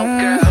let them know,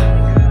 girl.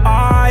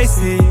 I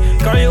see,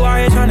 girl, you out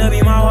here tryna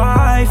be my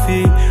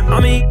wifey. I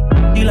mean,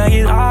 you like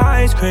it's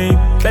ice cream.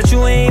 Bet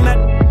you ain't met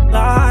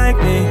like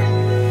me.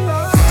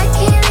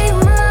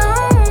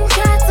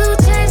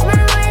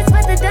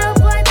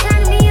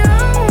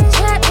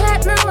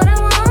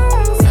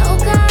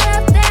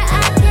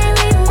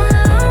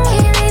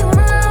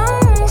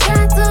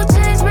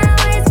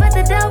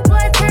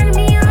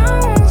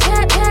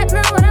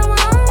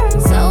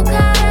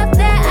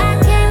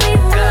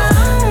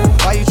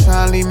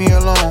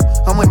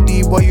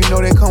 Boy, you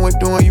know they come with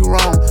doing you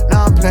wrong.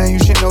 Now I'm playing, you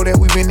should know that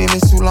we been in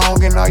this too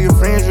long. And all your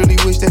friends really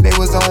wish that they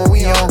was on when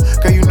we on.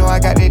 Girl, you know I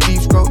got that deep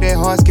stroke, that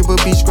hard skip a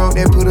beat stroke,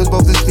 that put us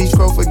both to sleep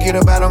stroke. Forget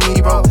about on me,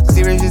 bro.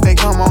 Serious as they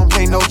come on,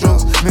 play no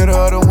jokes. Middle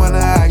of the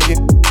winter, I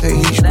get the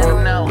heat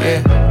stroke.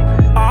 Yeah.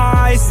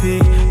 I see,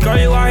 girl,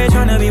 you out here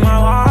tryna be my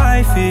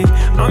wifey.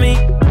 I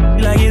mean,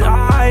 you like it's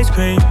ice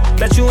cream.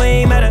 Bet you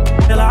ain't met a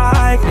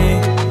like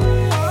me.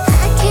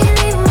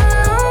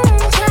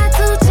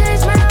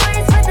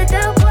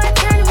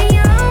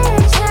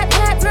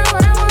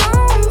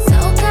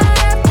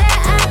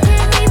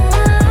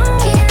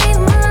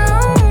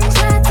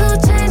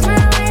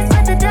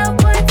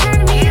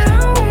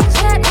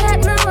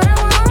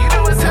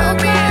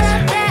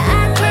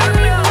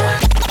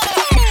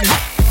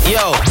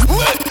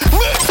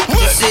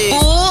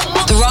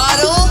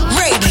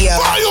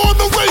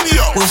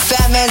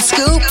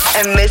 Scoop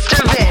and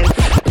Mr. Vince.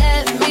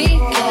 Let me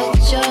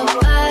catch your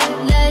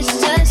vibe. Let's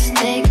just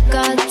take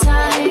our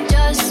time.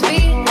 Just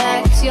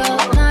relax your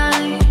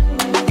mind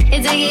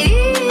and take it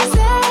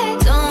easy.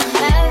 Don't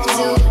have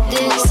to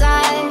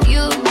decide.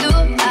 You do,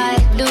 I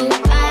do.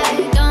 I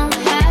don't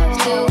have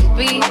to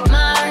be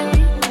mine.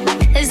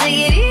 Let's take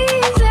it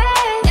easy.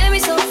 Let me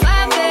so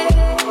fine, babe.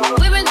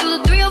 We've been through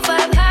the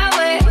 305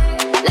 highway.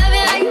 Love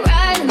it like you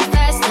riding the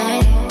fast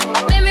lane.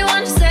 Made me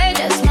want to say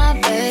that's my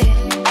babe.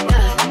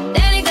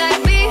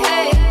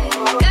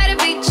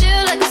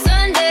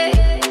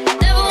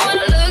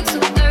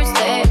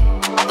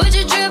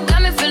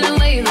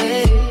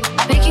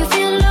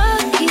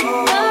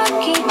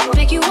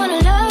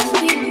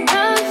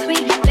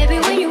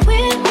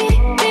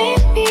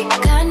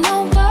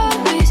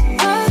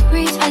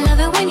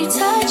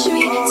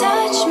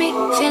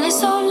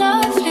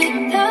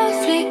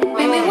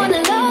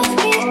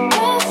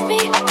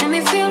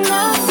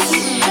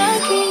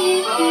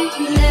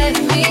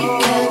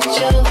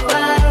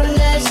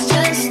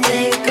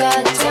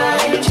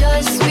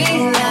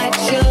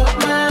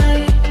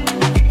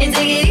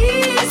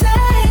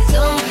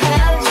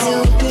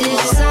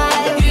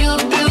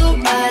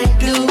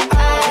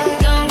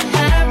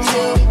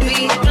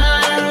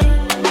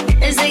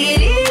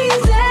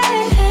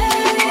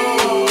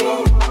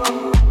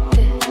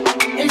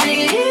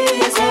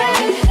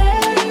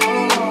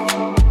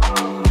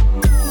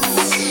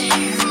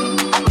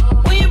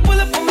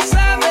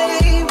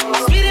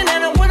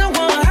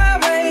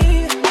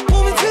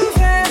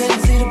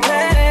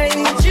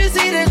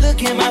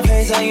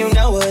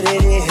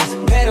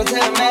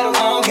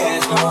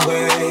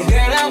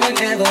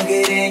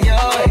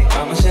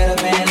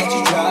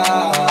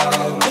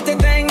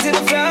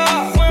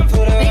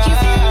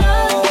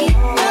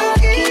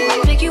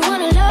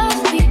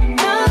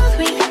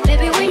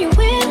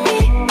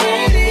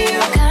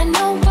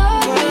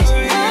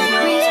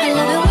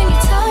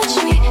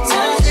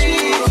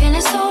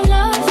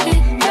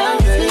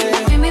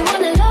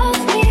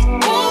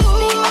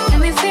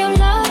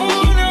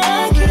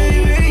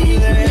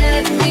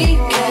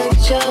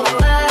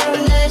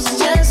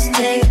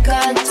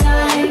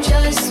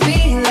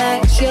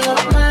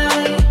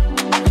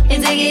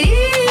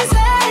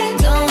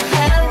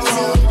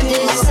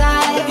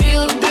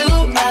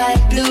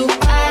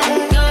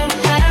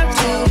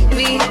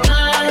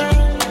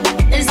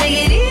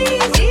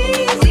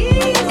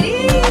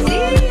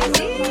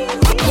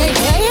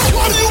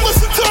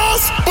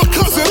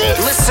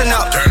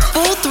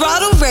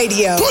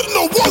 Radio. Put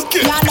no work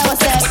in. Y'all know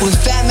what's up. With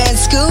Fat Man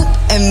Scoop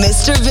and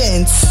Mr.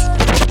 Vince.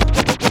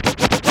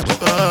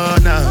 Oh,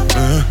 nah.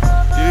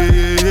 Yeah,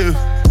 yeah,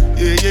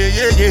 yeah,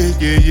 yeah, yeah,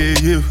 yeah,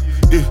 yeah,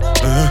 yeah, yeah, yeah,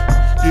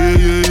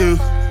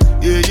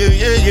 yeah,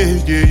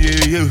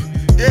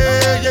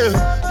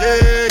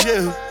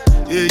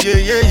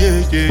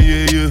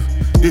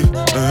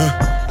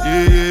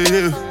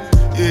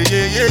 yeah,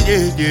 yeah, yeah,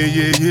 yeah,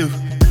 yeah, yeah.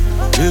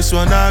 This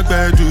one I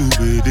gotta do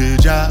with the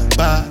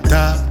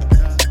jabata.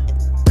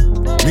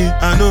 Me,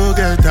 I no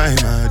get time,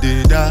 I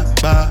did that,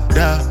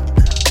 da.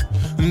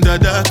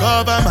 Dada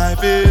cover my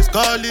face,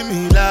 calling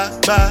me la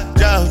ba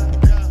jow.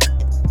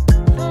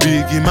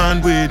 Biggie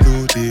man, we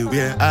know they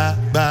wear a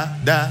ba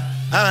da.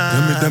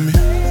 Tell me,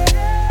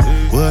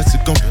 what's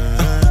it gon' be?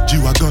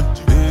 G-Wagon,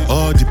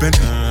 all the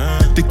Bentley,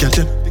 the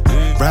Kelton,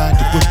 ride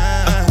the whip.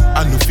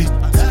 I no feet,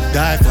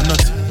 die for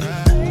nothing.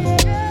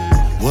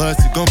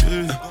 What's it gon'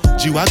 be?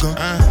 G-Wagon,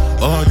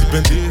 all the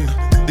Bentley,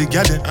 the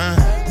Kelton,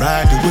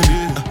 ride the whip.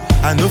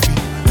 I no feet,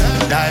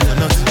 die for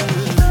nothing.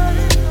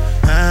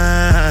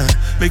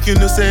 Make you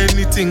no say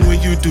anything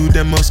when you do,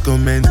 them must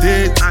commend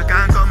it. I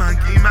can't come and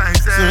keep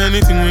myself. So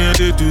anything we I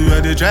do,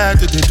 I dey try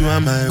to do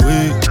on my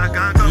way.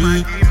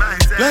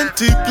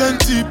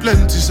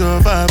 Plenty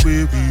survive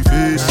where we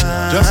face.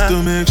 Just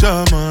to make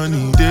sure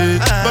money day.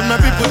 But my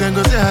people then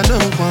go say I know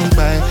one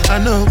buy, I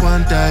know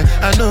one die,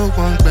 I know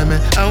one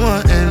payment. I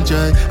want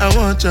enjoy, I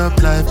want job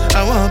life,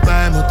 I want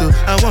buy motor,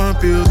 I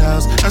want build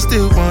house, I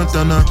still want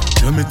to know.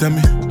 Tell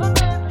me,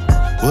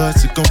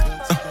 what's it gon'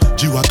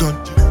 G-Wagon,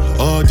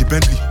 all the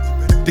Bentley,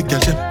 the girl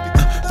them,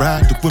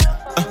 ride the whip,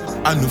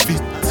 I know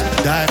feet,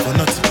 die for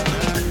nothing.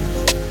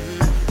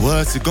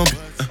 What's it gon' be?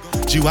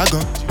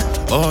 G-Wagon,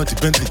 all the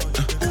Bentley,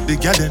 the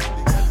girl them,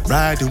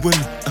 ride the whip,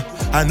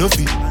 I know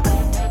feet.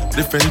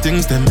 Different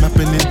things them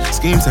happening,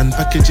 schemes and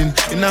packaging.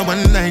 In a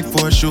one night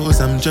for shows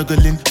I'm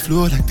juggling.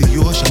 Flow like the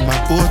ocean, my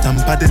boat I'm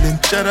paddling.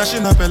 Shara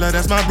Shinapella,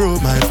 that's my bro,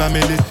 my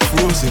family.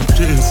 Frozen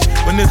dreams.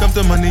 When it comes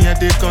to money, I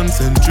dey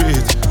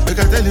concentrate.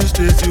 Like I tell you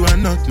straight, you are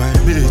not my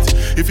mate.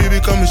 If you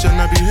be commission,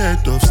 I be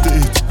head of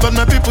state. But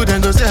my people then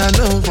go say I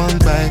know one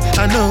buy,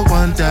 I know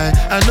one die,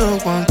 I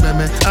know one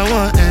payment. I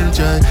want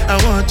enjoy, I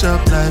want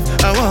job life,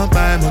 I want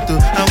buy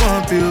motor, I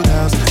want build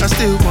house, I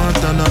still want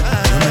to know.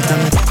 Tell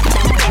me.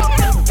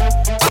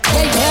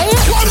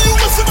 Why do you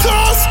listen to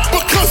us?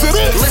 Because it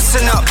is.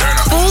 Listen up.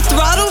 Full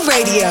Throttle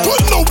Radio.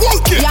 Put no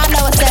work in. Y'all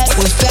know what's up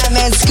with Fat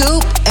Man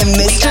Scoop and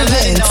Mr.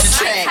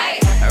 Vince.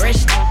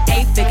 Rich,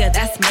 8-figure,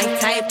 that's my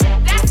type.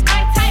 That's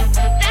my type.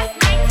 That's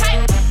my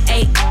type.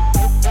 8,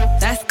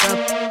 that's the.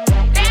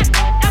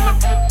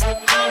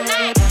 All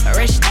night.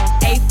 Rich,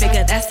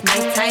 8-figure, that's my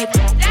type.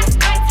 That's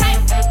my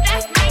type.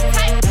 That's my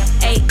type.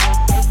 8,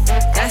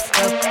 that's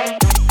the.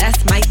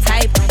 That's my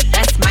type.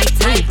 That's my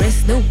type.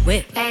 Wrist, new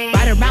whip.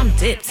 Right around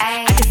dips.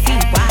 I can see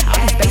why all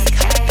these basic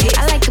hits. I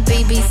like a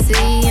BBC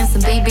and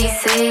some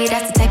BBC.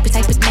 That's the type of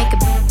make a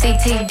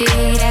DTD.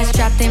 That's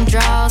drop them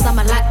draws,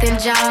 I'ma lock them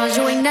jaws.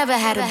 You ain't never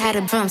had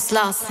a drum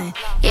slossing.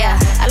 Yeah,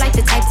 I like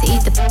the type to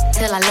eat the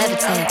till I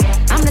levitate.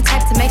 I'm the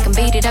type to make them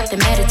beat it up to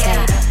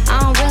meditate. I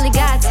don't really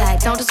got type,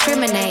 don't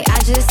discriminate. I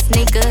just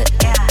sneak good.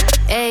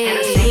 Ayy.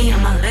 Hennessy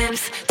on my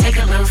lips, take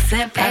a little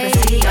sip.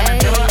 Privacy on the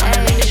door,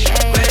 I'ma make the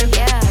shit grip.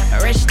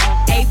 Yeah, rich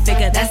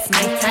 8-figure, that's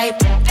my type.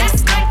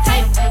 That's my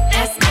type.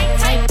 That's my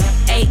type.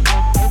 8,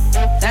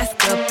 that's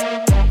good.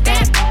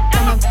 Damn,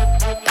 I'm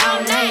all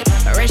night.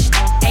 Rich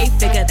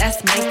 8-figure,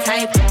 that's my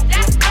type.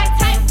 That's my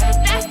type.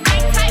 That's my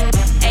type.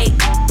 8,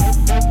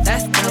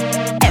 that's good.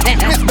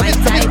 That's my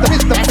type.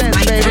 That's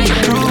my type.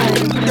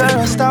 You're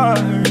a star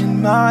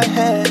in my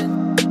head.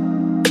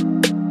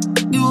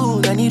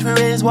 You that need to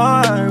raise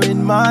war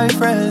in my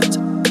friends.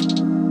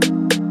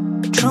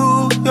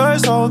 True, you're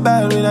so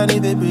bad we don't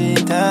need to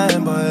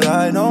pretend, but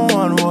I don't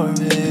want war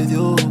with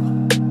you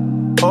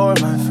or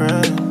my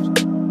friends.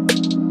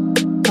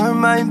 You're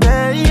my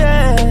best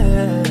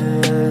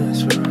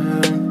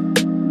friend.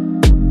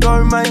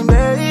 You're my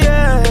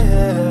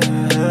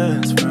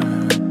best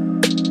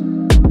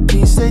friend.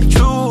 He said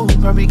true,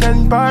 but we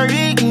can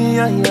party,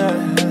 yeah.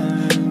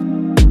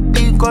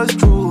 Because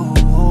true,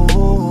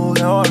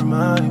 you're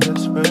my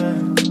best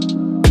friend.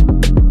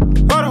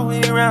 All the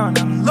way around,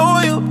 I'm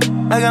loyal.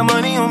 I got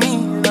money on me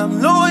and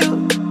I'm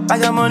loyal. I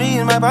got money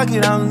in my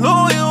pocket, I'm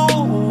loyal.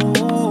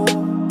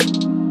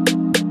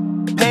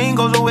 Pain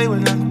goes away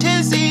when I'm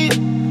dizzy.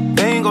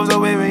 Pain goes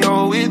away when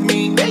you're with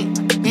me. Hey.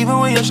 Even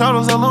when your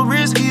shadows a little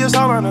risky, it's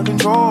all under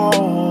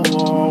control.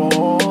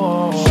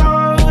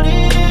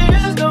 Shorty,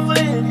 just don't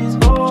let this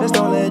go. Just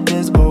don't let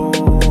this go.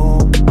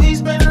 We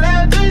spent the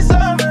last 3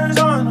 summers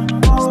on the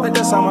road. Spent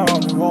the summer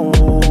on the road.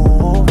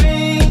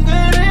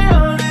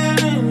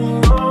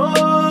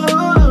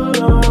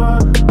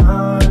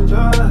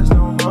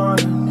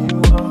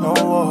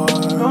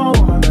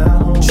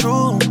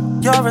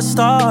 You're a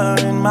star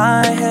in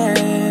my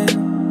head.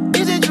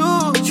 Is it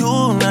true?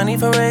 You not need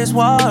to raise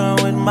war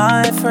with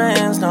my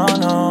friends, no.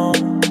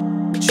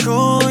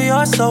 True,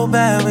 you're so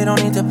bad, we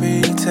don't need to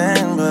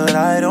pretend. But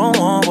I don't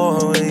want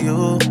war with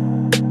you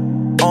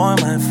or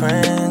my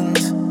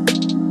friends.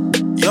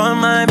 You're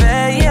my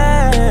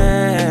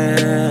best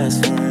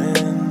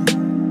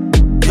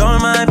friend. You're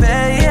my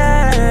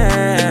best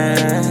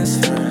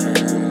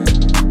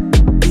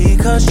friend.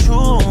 Because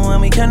true, when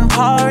we can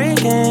party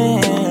again,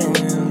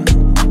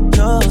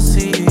 you'll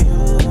see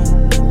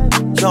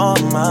you're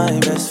my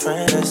best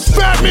friend.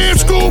 Fat Man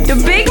Scoop, the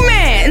big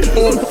man,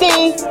 on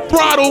Full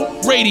Throttle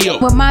Radio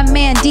with my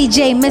man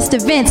DJ Mr.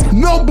 Vince.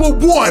 Number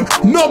one.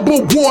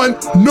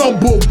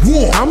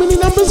 How many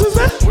numbers is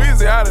that?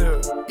 Weezy out of here.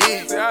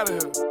 Easy out of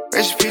here.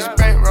 Rich piece of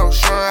bankroll,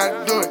 showing how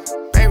to do it.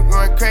 Baby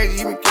going crazy,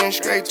 he been getting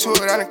straight to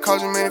it. I done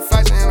caused him many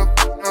fights, I end up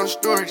on the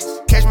stories.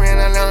 Catch me in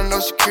Atlanta, no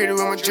security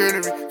with my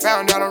jewelry.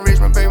 Found out I'm rich,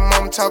 my baby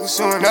mama talking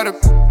soon. Another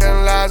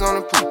telling lies on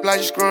the poop like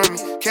you screwing me.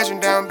 Catch him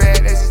down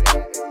bad, that's his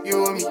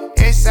you and me.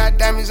 Inside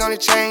diamonds on the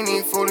chain, he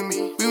ain't fooling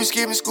me. We was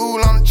skipping school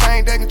on the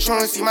train, they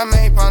controlling. See my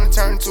main partner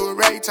turn into a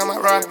rag, time I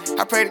ride.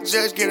 I pray the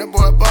judge get a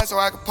boy a bus so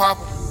I could pop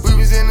him. We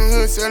was in the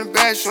hood, selling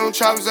bad, shooting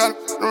choppers out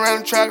around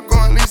and try to go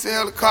and lease a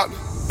helicopter.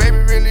 Baby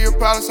really a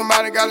problem.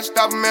 Somebody gotta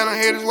stop 'em, man. Them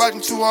haters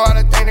watching too hard.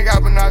 I think they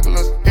got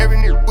binoculars. Every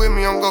nigga with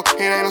me, I'm go.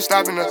 It ain't no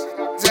stopping us.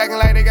 It's acting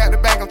like they got the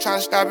back, I'm trying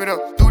to stop it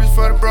up. Do this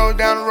for the bros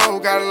down the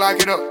road, gotta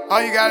lock it up.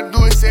 All you gotta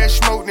do is say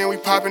smoke, then we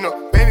popping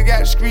up. Baby got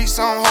the streets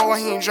on hold,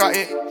 he ain't drop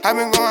it. I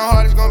been going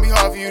hard, it's gonna be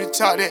hard for you to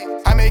talk that.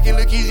 I make it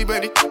look easy,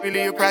 but it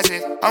really a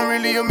process. I'm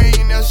really a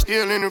millionaire,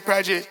 still in the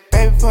project.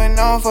 Baby putting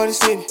on for the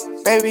city.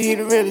 Baby, he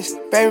the realest.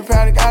 Baby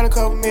probably got a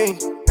couple million.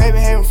 Baby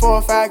having 4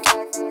 or 5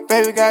 kids.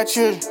 Baby got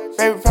children.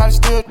 Baby probably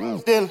still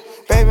stealing.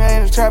 Baby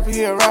ain't a trapper,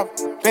 he a rapper.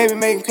 Baby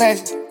making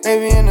classes.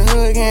 Baby in the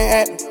hood getting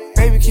active.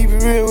 Baby keep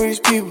it real with his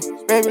people.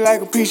 Baby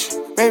like a preacher.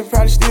 Baby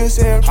probably still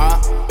sell.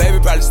 Baby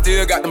probably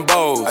still got them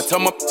bowls. I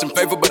told my bitch I'm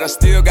faithful, but I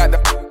still got the.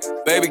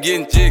 Baby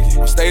getting jiggy.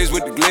 On stage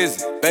with the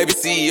glizzy. Baby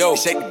CEO.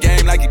 Shake the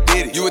game like he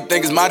did it. You would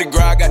think it's Mardi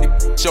Gras. I got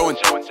the showing.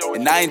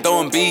 And I ain't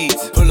throwing beads.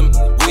 Pullin'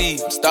 weed.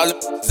 I'm stalling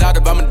out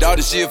about my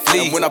daughter, she a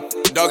flea. And when I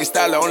doggy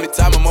style, the only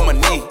time I'm on my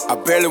knee. I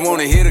barely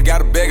wanna hit her.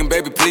 Gotta beg him,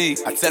 baby,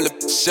 please. I tell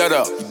her, shut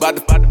up. You bout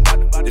to fight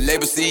the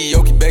label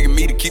CEO keep begging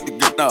me to keep the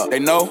gun up. They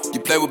know you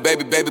play with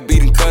baby,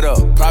 beat and cut up.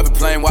 Private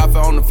plane Wi-Fi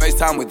on the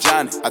FaceTime with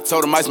Johnny. I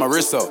told him ice my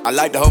wrist up. I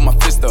like to hold my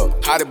fist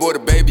up. How they boy the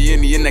baby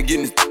in the end, they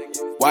getting his.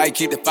 Why he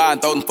keep the fire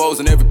and throw them foes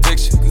in every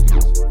picture?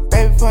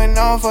 Baby putting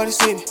on for the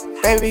city.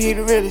 Baby, he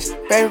the realest.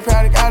 Baby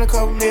probably got a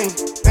couple million.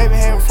 Baby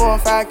having 4 or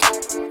 5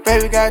 kids.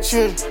 Baby got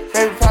children.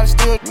 Baby probably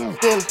still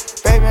stealing.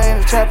 Baby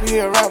ain't a trapper, he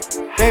a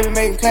rapper. Baby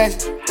making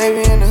classes.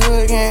 Baby in the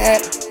hood getting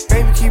active.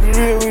 Baby keep it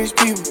real with his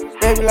people.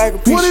 Baby like a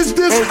preacher. What is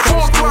this?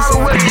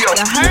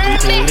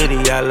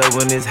 Litty, I love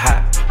when it's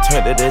hot.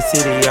 Turned to the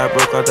city, I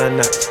broke all the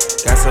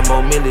nuts. Got some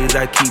more millies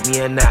that keep me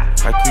a knot.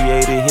 I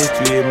created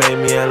history, it made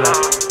me a lot.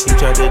 He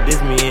tried to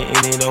diss me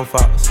and it don't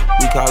false.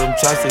 We call them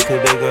chopsticks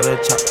cause they gonna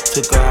chop.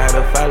 Took her out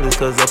of filers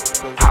cause of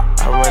hot.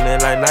 I run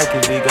it like Nike,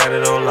 we got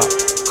it on lock.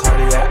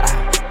 Cardiac eye.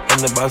 I'm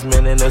the boss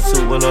man in a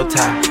suit with no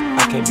tie.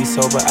 I can't be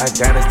sober, I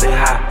gotta stay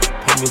high.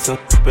 Put me some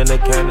in the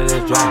can and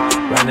it's dry.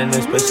 Riding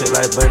in special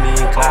like Bunny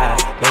and Clyde.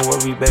 Don't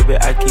worry, baby,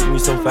 I keep me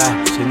some fire.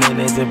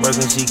 Shenanigans and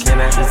Birkin, she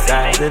cannot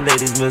decide. The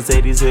ladies,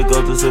 Mercedes, here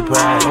goes the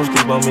surprise. Don't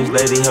sleep on Miss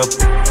Lady, help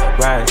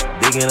ride.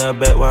 Digging her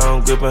back while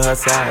I'm gripping her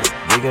side.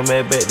 Digging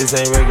my back, this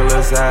ain't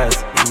regular size.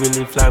 You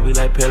really fly, we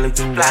like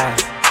pelican guys.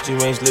 She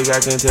ain't slick,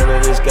 I can tell her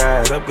the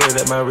skies. Upgrade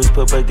at my wrist,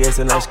 put her gas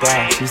in the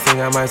sky. She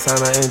think I might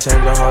sign her and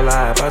change her whole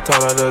life. I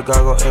told her to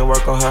goggle and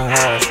work on her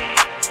eyes.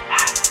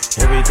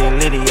 Everything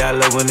litty, I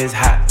love when it's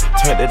hot.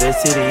 Turned to the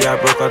city, I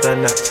broke all the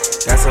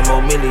nuts. Got some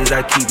more millies,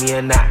 I keep me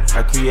a knot.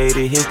 I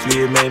created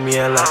history, it made me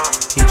a lot.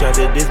 He tried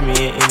to diss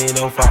me and it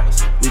don't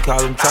false. We call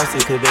them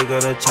chopsticks cause they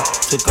gonna chop.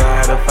 Took her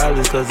out of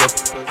filers cause of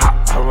hot.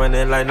 I run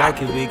it like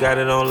Nike, we got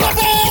it on lock.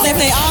 They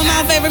play all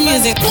my favorite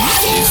music.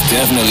 It's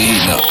definitely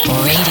heating up.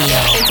 Radio.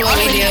 It's what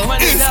we do.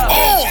 It's on.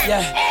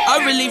 Yeah, I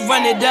really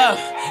run it up.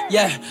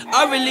 Yeah,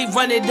 I really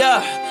run it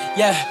up.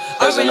 Yeah,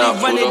 I really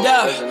run it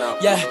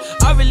up. Yeah,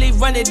 I really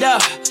run it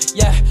up.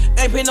 Yeah,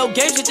 ain't play no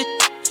games with it.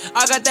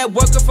 I got that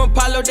worker from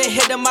Palo, they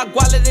hit on my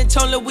guala, then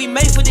told her we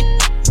made for the.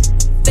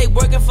 They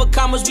working for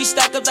commas, we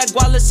stack up that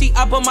guala, see,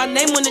 I put my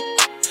name on it.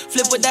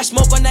 Flip with that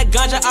smoke on that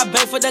ganja, I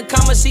bang for the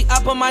commas, see,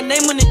 I put my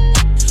name on it.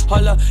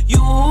 Hold up, you,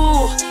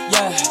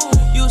 yeah,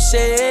 you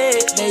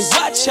said they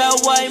watch how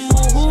I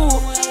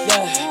move,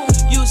 yeah,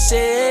 you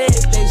said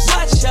they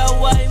watch how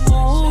I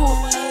move,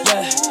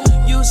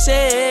 yeah, you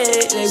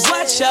said they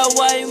watch how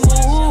I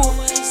move,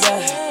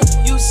 yeah,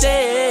 you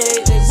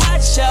said they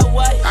watch how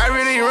I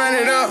really run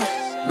it up,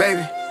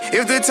 baby.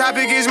 If the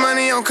topic is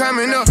money, I'm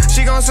coming up.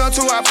 She gon' sell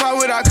to our part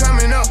without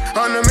coming up.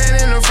 I'm the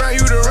man in the front,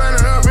 you the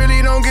runner up.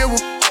 Really don't give a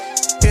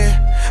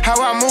yeah. How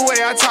I move,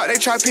 way I talk, they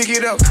try pick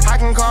it up. I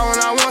can call when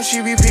I want,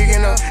 she be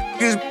picking up.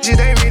 These bitches,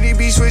 they really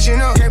be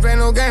switching up. Can't play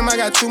no game, I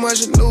got too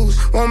much to lose.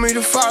 Want me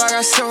to fall, I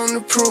got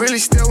something to prove. Really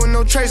still with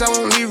no trace, I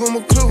won't leave them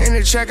a clue. In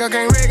the check, I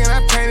can't rig and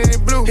I painted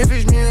it blue. If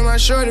it's me and my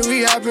shorty,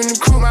 we hop in the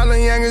crew. My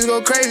little youngins go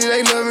crazy,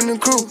 they loving the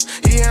crew.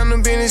 Yeah, I'm the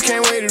business,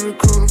 can't wait to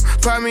recruit them.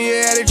 Pop me,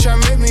 yeah, they try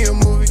make me a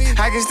movie.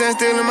 I can stand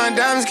still and my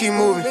diamonds keep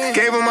moving.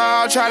 Gave them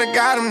my all, try to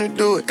guide them to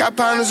do it. Got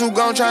partners who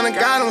gon' tryna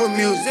guide them with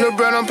music. Lil'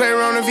 bro don't play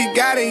around, if he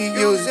got it, he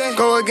use it.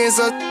 Go against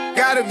us,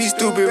 gotta be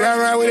stupid.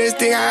 Round with this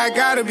thing, I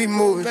gotta be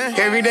moving.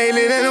 Every day,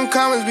 let them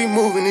comments be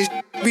moving. This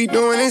be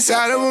doing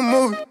inside of a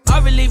movie. I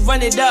really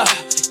run it up,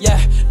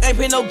 yeah. Ain't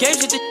play no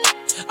games with it.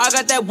 I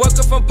got that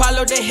worker from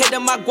Palo, they hit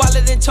on my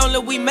guala, then told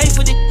her we made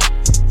for it.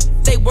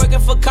 They working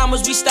for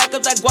commas, we stack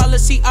up that guala,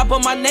 see, I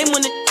put my name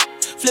on it.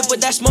 Flip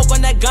with that smoke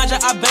on that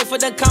ganja, I bang for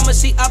the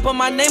commas, see, I put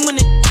my name on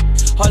it.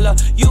 Hold up,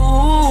 you,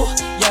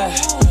 yeah,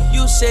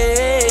 you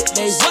said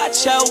they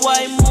watch how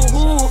I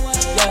move,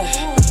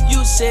 yeah,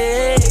 you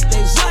said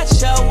they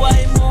watch how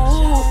I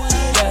move,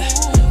 yeah,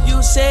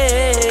 you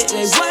said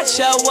they watch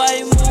how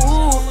I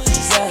move,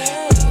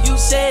 yeah, you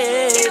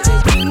said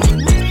they.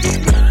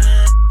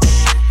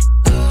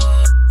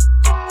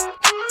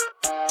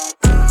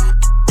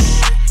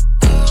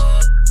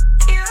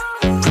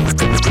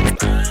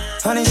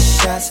 100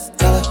 shots,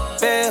 dollar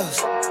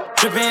bills,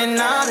 dripping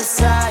on the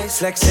sides,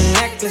 flexing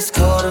necklace,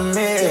 quarter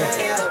mil.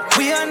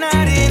 We are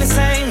not in the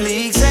same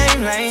league,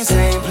 same lane,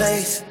 same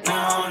place.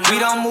 We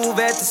don't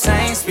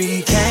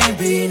be, can't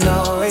be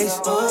no waste.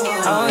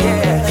 Oh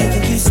yeah, you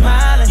can keep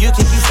smiling, you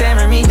can keep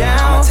staring me down.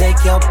 I'ma take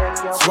your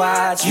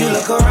watch, you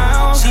look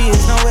around. She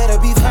is nowhere to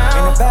be found.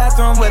 In the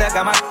bathroom where I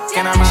got my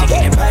and I'm out. She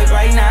getting pipe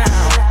right now.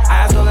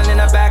 Eyes rolling in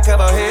the back of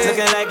her head,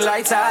 looking like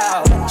lights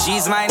out.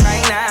 She's mine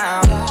right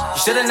now. You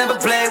should've never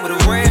played with a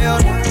real.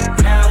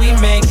 Now we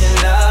making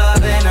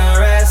love in a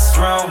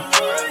restroom.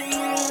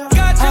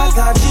 I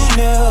thought you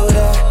knew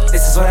that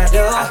this is what I do.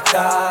 I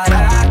thought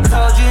I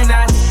told you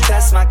not to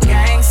test my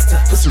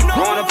gangster.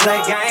 Wanna play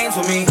games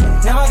with me?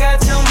 Now I got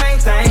your main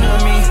thing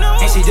with me,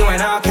 and she doing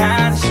all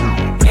kinds of shit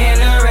in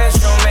the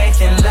restroom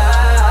making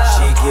love.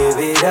 She give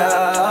it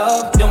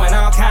up, doing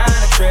all kind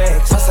of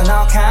tricks, busting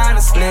all kind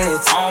of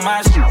splits on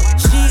my shit.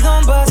 She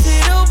gon' bust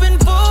it open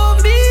for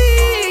me.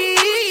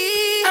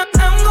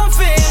 I'm gon'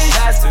 finish.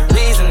 That's the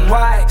reason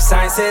why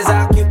sign says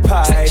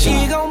occupied.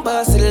 She gon'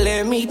 bust it,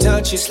 let me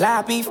touch you,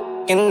 sloppy.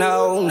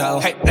 No.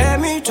 Hey, let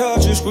me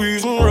touch you,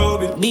 squeeze and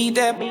rub it. Beat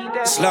that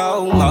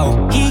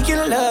slow-mo. He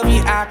can love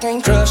you, I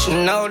can't trust you.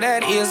 No,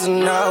 that is a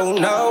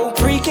no.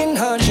 Freaking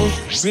hunching,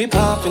 rip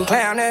up and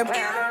clown that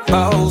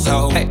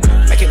bozo. Hey,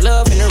 make it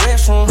love in the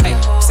restroom. Hey,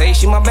 say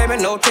she my baby,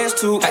 no test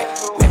tube. Hey,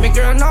 baby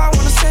girl, no, I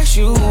wanna sex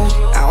you.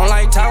 I don't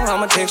like talk,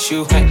 I'ma text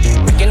you. Hey,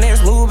 making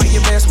this move be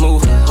your best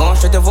move. Going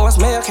straight to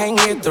voicemail, can't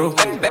get through.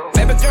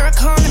 Baby girl,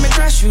 come let me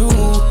dress you.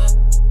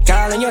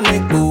 Calling your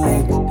neck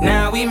boo.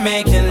 Now we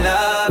making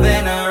love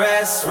in a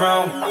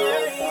restroom.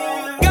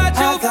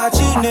 I thought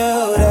you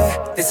knew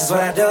that this is what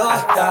I do. I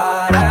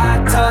thought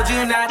I told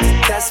you not to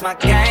test my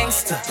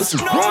gangster.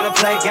 Wanna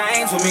play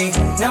games with me?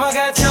 Now I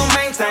got your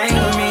main thing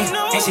with me,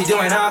 and she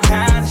doing all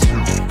kinds of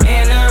shit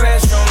in the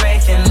restroom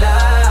making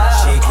love.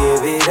 She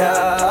give it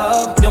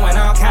up, doing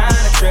all kind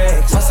of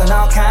tricks, busting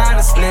all kind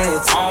of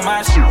splits on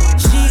my shit.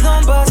 She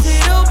gon' bust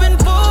it open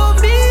for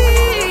me.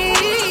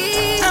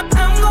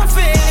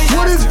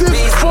 What is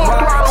this Full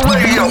Throttle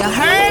Radio? You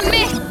heard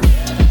me?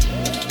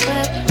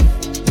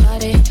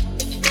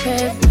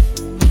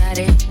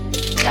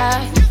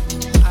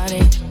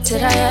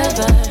 Did I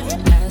ever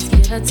ask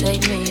you to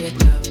take me to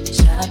go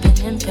shopping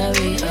in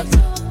Paris or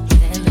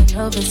standing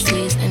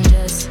overseas and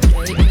just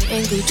straight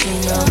in Gucci?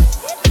 No.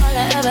 All I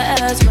ever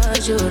asked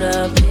was you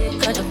to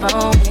pick up the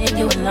phone when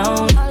you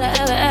alone. All I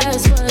ever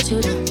asked was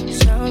you to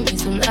show me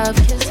some love,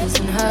 kisses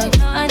and hugs.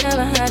 No, I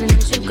never had an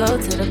issue. Go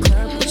to the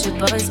club with your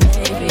boys,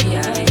 baby.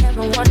 I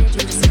never wanted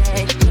you to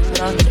stay, but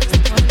I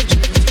just wanted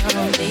you to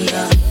turn me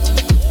up.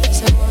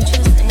 So won't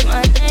you say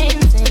my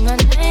name, say my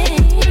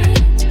name?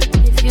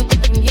 If you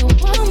claim you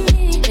want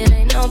me, it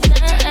ain't no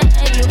plan.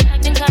 You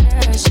acting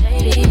kinda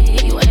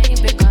shady. You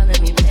ain't been calling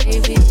me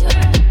baby.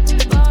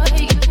 Boy,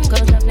 you can go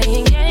stop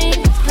playing games.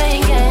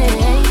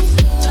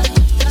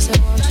 So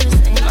won't you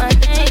say my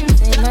name,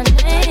 say my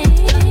name?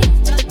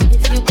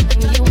 If you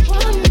claim you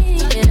want me,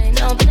 it ain't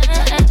no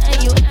plan.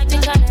 You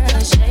acting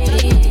kinda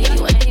shady.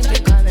 You ain't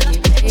been calling me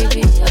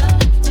baby.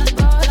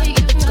 Boy, you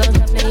can go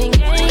stop playing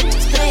games.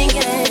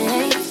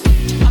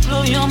 I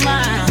blew your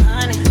mind,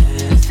 honey.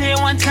 Say it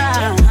one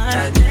time,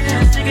 honey.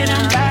 Stick it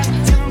in back,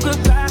 tell them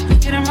goodbye.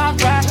 Get in my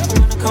ride, I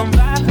wanna come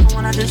back. I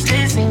wanna just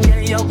listen, get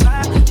in your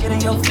vibe, get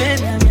in your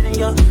feelings,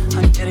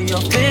 get in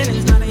your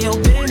feelings, none of your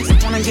business. I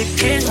wanna get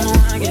kids, I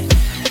wanna get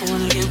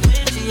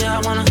with you, yeah.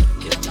 I wanna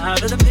get them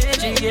out of the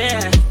picture,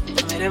 yeah.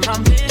 I made it my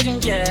vision,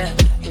 yeah.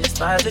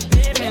 Inspires the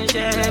difference,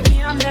 yeah.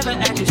 Me, I'm never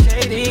acting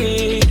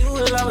shady. You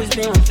will always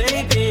be my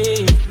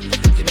baby.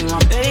 You be my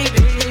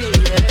baby,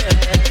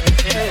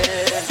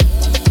 yeah.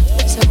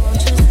 So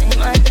won't you say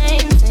my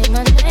name, say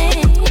my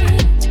name?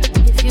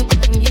 If you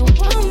claim you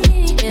want me,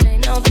 it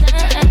ain't no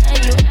plan.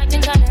 You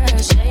acting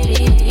kinda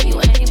shady. You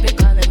ain't been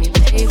calling me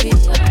baby.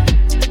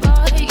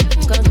 Boy, you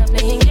can go stop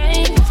playing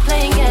games.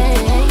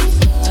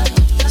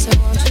 So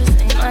won't you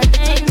say my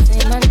name,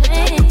 say my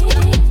name?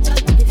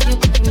 If you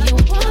claim you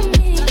want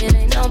me, it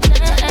ain't no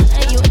plan.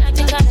 You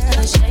acting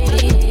kinda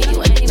shady. You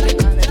ain't been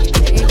calling me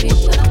baby.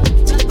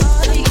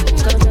 Boy, you can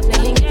go stop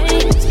playing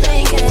games.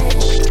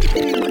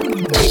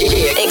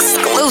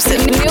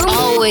 Exclusive.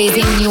 Always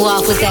ending you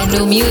off with that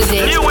new music.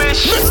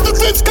 Mr.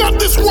 Vince got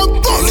this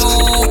one first.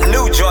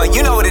 New joint,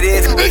 you know what it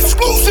is.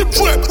 Exclusive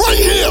trip right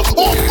here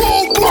on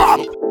Full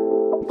Throttle.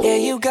 Yeah,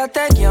 you got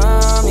that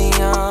yummy,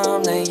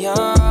 that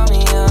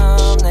yummy,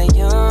 that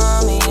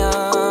yummy,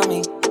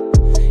 yummy.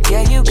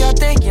 Yeah, you got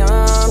that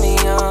yummy,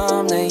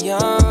 that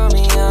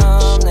yummy,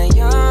 that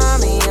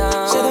yummy,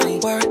 yummy. Say the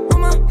word on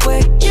my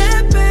way.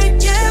 Yeah,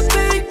 babe, yeah,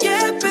 babe,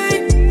 yeah,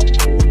 babe.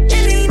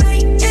 Any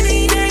night,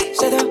 any day.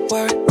 Say the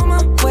word on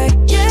my way.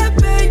 Yeah,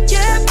 babe,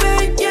 yeah,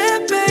 babe, yeah,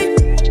 babe.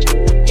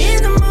 In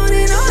the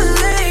morning or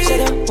late. Say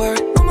the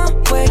word on my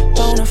way.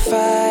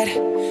 Bonafide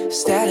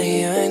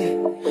stallion.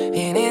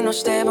 Ain't no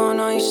stable,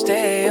 no, you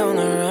stay on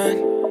the run.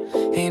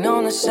 Ain't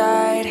on the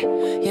side,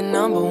 you're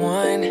number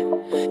one.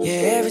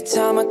 Yeah, every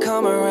time I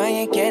come around,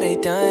 you get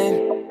it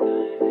done.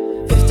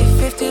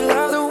 50-50,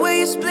 love the way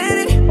you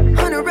split it.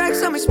 100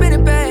 racks on me, spin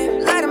it,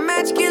 babe. Light a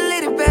match, get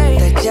lit, babe.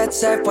 That jet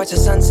set, watch the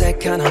sunset,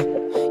 kinda.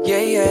 Yeah,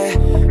 yeah.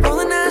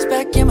 Rolling eyes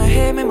back in my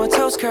head, make my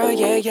toes curl,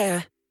 yeah,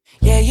 yeah.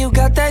 Yeah, you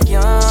got that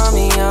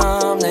yummy,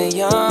 that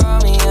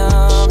yummy,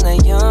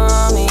 that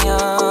yummy,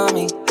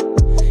 yummy.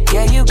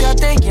 Yeah, you got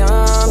that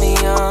yummy,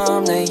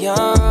 that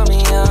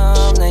yummy,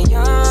 that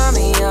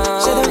yummy,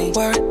 yummy. Say the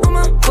word on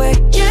my way.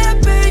 Yeah,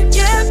 babe,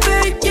 yeah,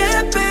 babe,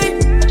 yeah,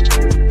 babe.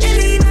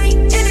 Any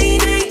night, any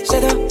day. Say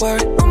the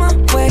word on my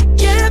way.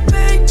 Yeah,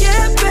 babe,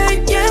 yeah,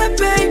 babe, yeah,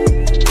 babe.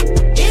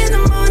 In the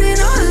morning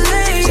or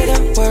late. Say the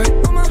word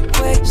on my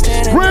way.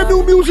 Brand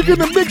new music in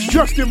the mix,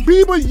 Justin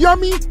Bieber,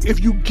 Yummy. If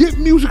you get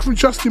music from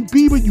Justin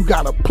Bieber, you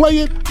gotta play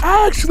it.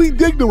 I actually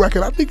dig the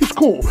record. I think it's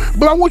cool.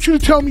 But I want you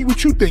to tell me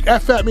what you think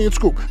at Fat Man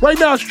Scoop. Right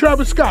now, it's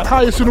Travis Scott,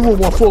 highest in the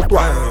room on Full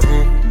Throttle.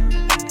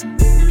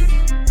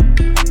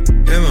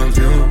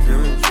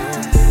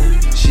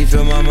 She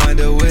fill my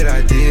mind up with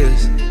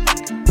ideas.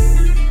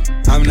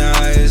 I'm the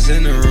highest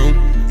in the room.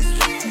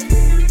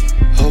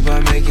 Hope I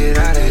make it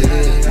out of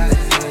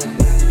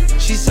here.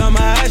 She saw my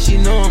eyes, she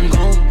know I'm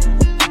gone.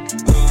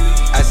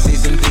 I see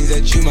some things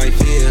that you might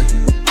fear.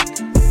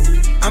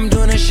 I'm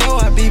doing a show,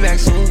 I'll be back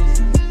soon.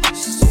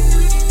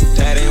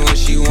 That ain't what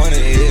she wanna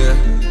hear.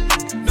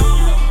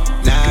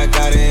 Now I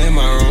got it in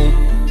my room.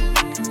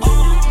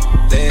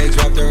 Legs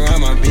wrapped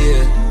around my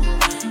beard.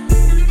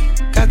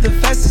 Got the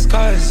fastest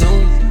car,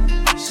 Zoom.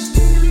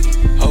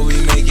 Hope we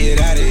make it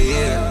out of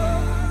here.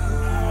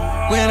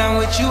 When I'm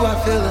with you, I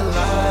feel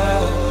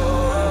alive.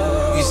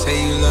 You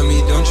say you love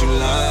me, don't you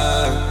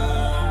lie?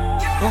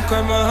 Don't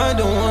cry my heart,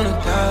 don't wanna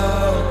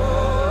die.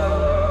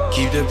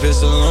 Keep the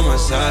pistol on my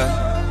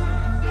side.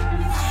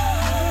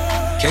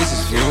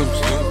 Cases fumes.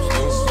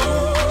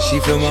 She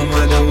fill my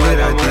mind up with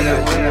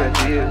ideas.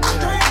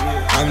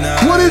 I'm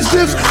not. What is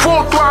this?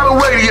 Full Throttle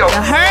Radio.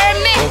 You heard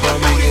me? Hope I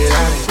make it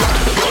out of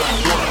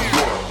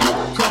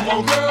here. Come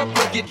on, girl,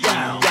 break it down.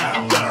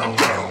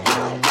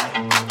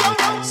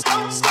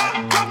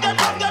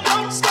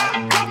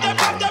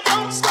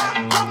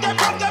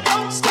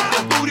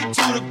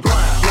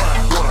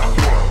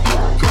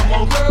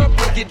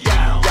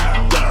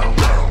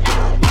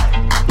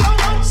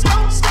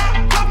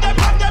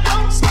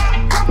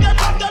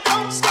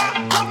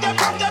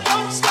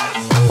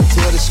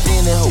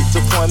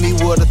 Me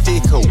with a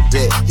thick hoe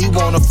that he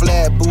want a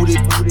flat booty,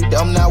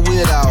 I'm not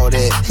with all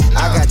that.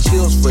 I got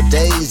chills for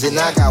days and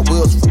I got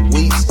wheels for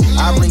weeks.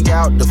 I bring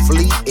out the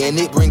fleet and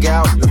it bring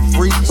out the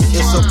freaks.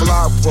 It's a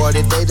block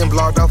party, they done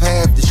blocked off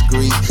half the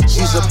street.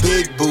 She's a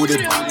big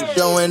booty,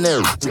 showing her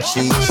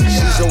cheeks.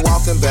 She's a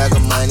walking bag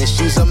of money,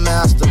 she's a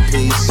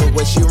masterpiece. So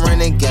when she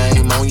running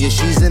game on you,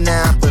 she's an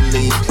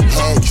athlete.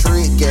 Had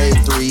trick, gave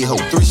three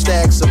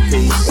stacks a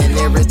piece. And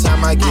every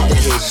time I get the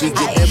hit, she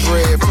get that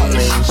bread from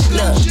me.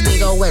 Look,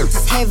 big ol' work.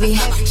 Heavy,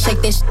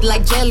 shake that shit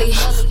like jelly.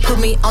 Put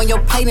me on your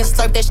plate and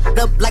serve that shit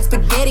up like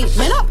spaghetti.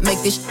 Man, I make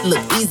this shit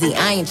look easy.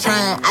 I ain't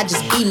trying, I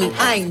just be me.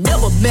 I ain't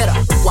never met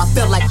her who I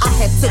felt like I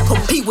had to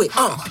compete with.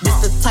 This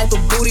the type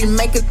of booty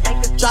make a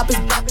drop his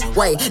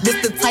way.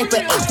 This the type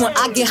of ace when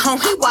I get home,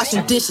 he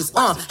washing dishes.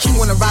 He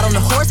wanna ride on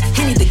the horse,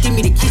 he need to give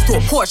me the keys to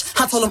a Porsche.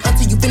 I told him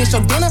until you finish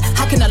your dinner,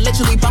 how can I let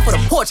you leave off for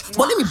the porch?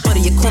 Boy, let me butter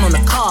your corn on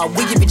the car.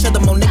 We give each other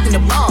more neck than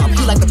the bar.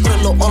 He like to put a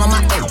little oil on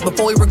my ass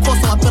before he records,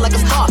 so I feel like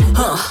a star.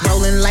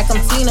 Rolling like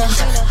I'm Tina,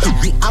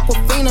 be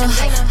Aquafina.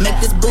 Make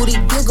this booty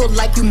giggle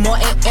like you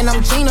Martin and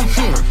I'm Gina.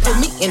 Put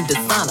me in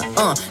designer,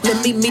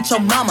 let me meet your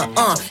mama,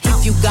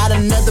 If you got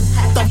another,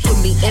 don't put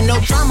me in no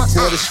drama.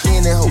 Tell the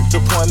skinny hoe to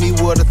point me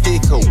with a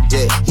thick hoe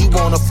that he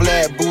want a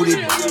flat booty,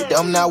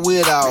 I'm not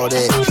with all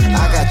that.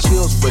 I got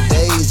chills for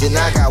days and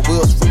I got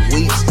wheels for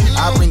weeks.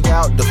 I bring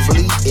out the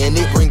fleet and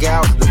it bring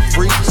out the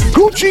freaks.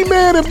 Gucci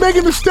Mane and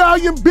Megan Thee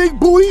Stallion, Big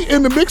Booty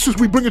in the mix as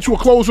we bring it to a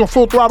close on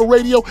Full Throttle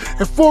Radio.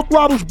 And Full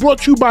Throttle is brought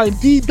to you by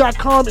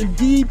Indeed.com.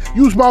 Indeed,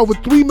 used by over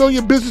 3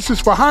 million businesses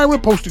for hiring.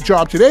 Post a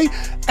job today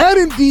at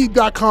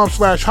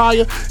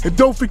Indeed.com/hire. And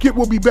don't forget,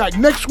 we'll be back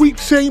next week,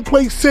 same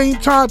place, same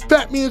time.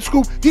 Fat Man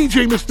Scoop,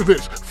 DJ Mr.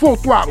 Vince, Full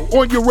Throttle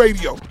on your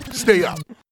radio. Stay up.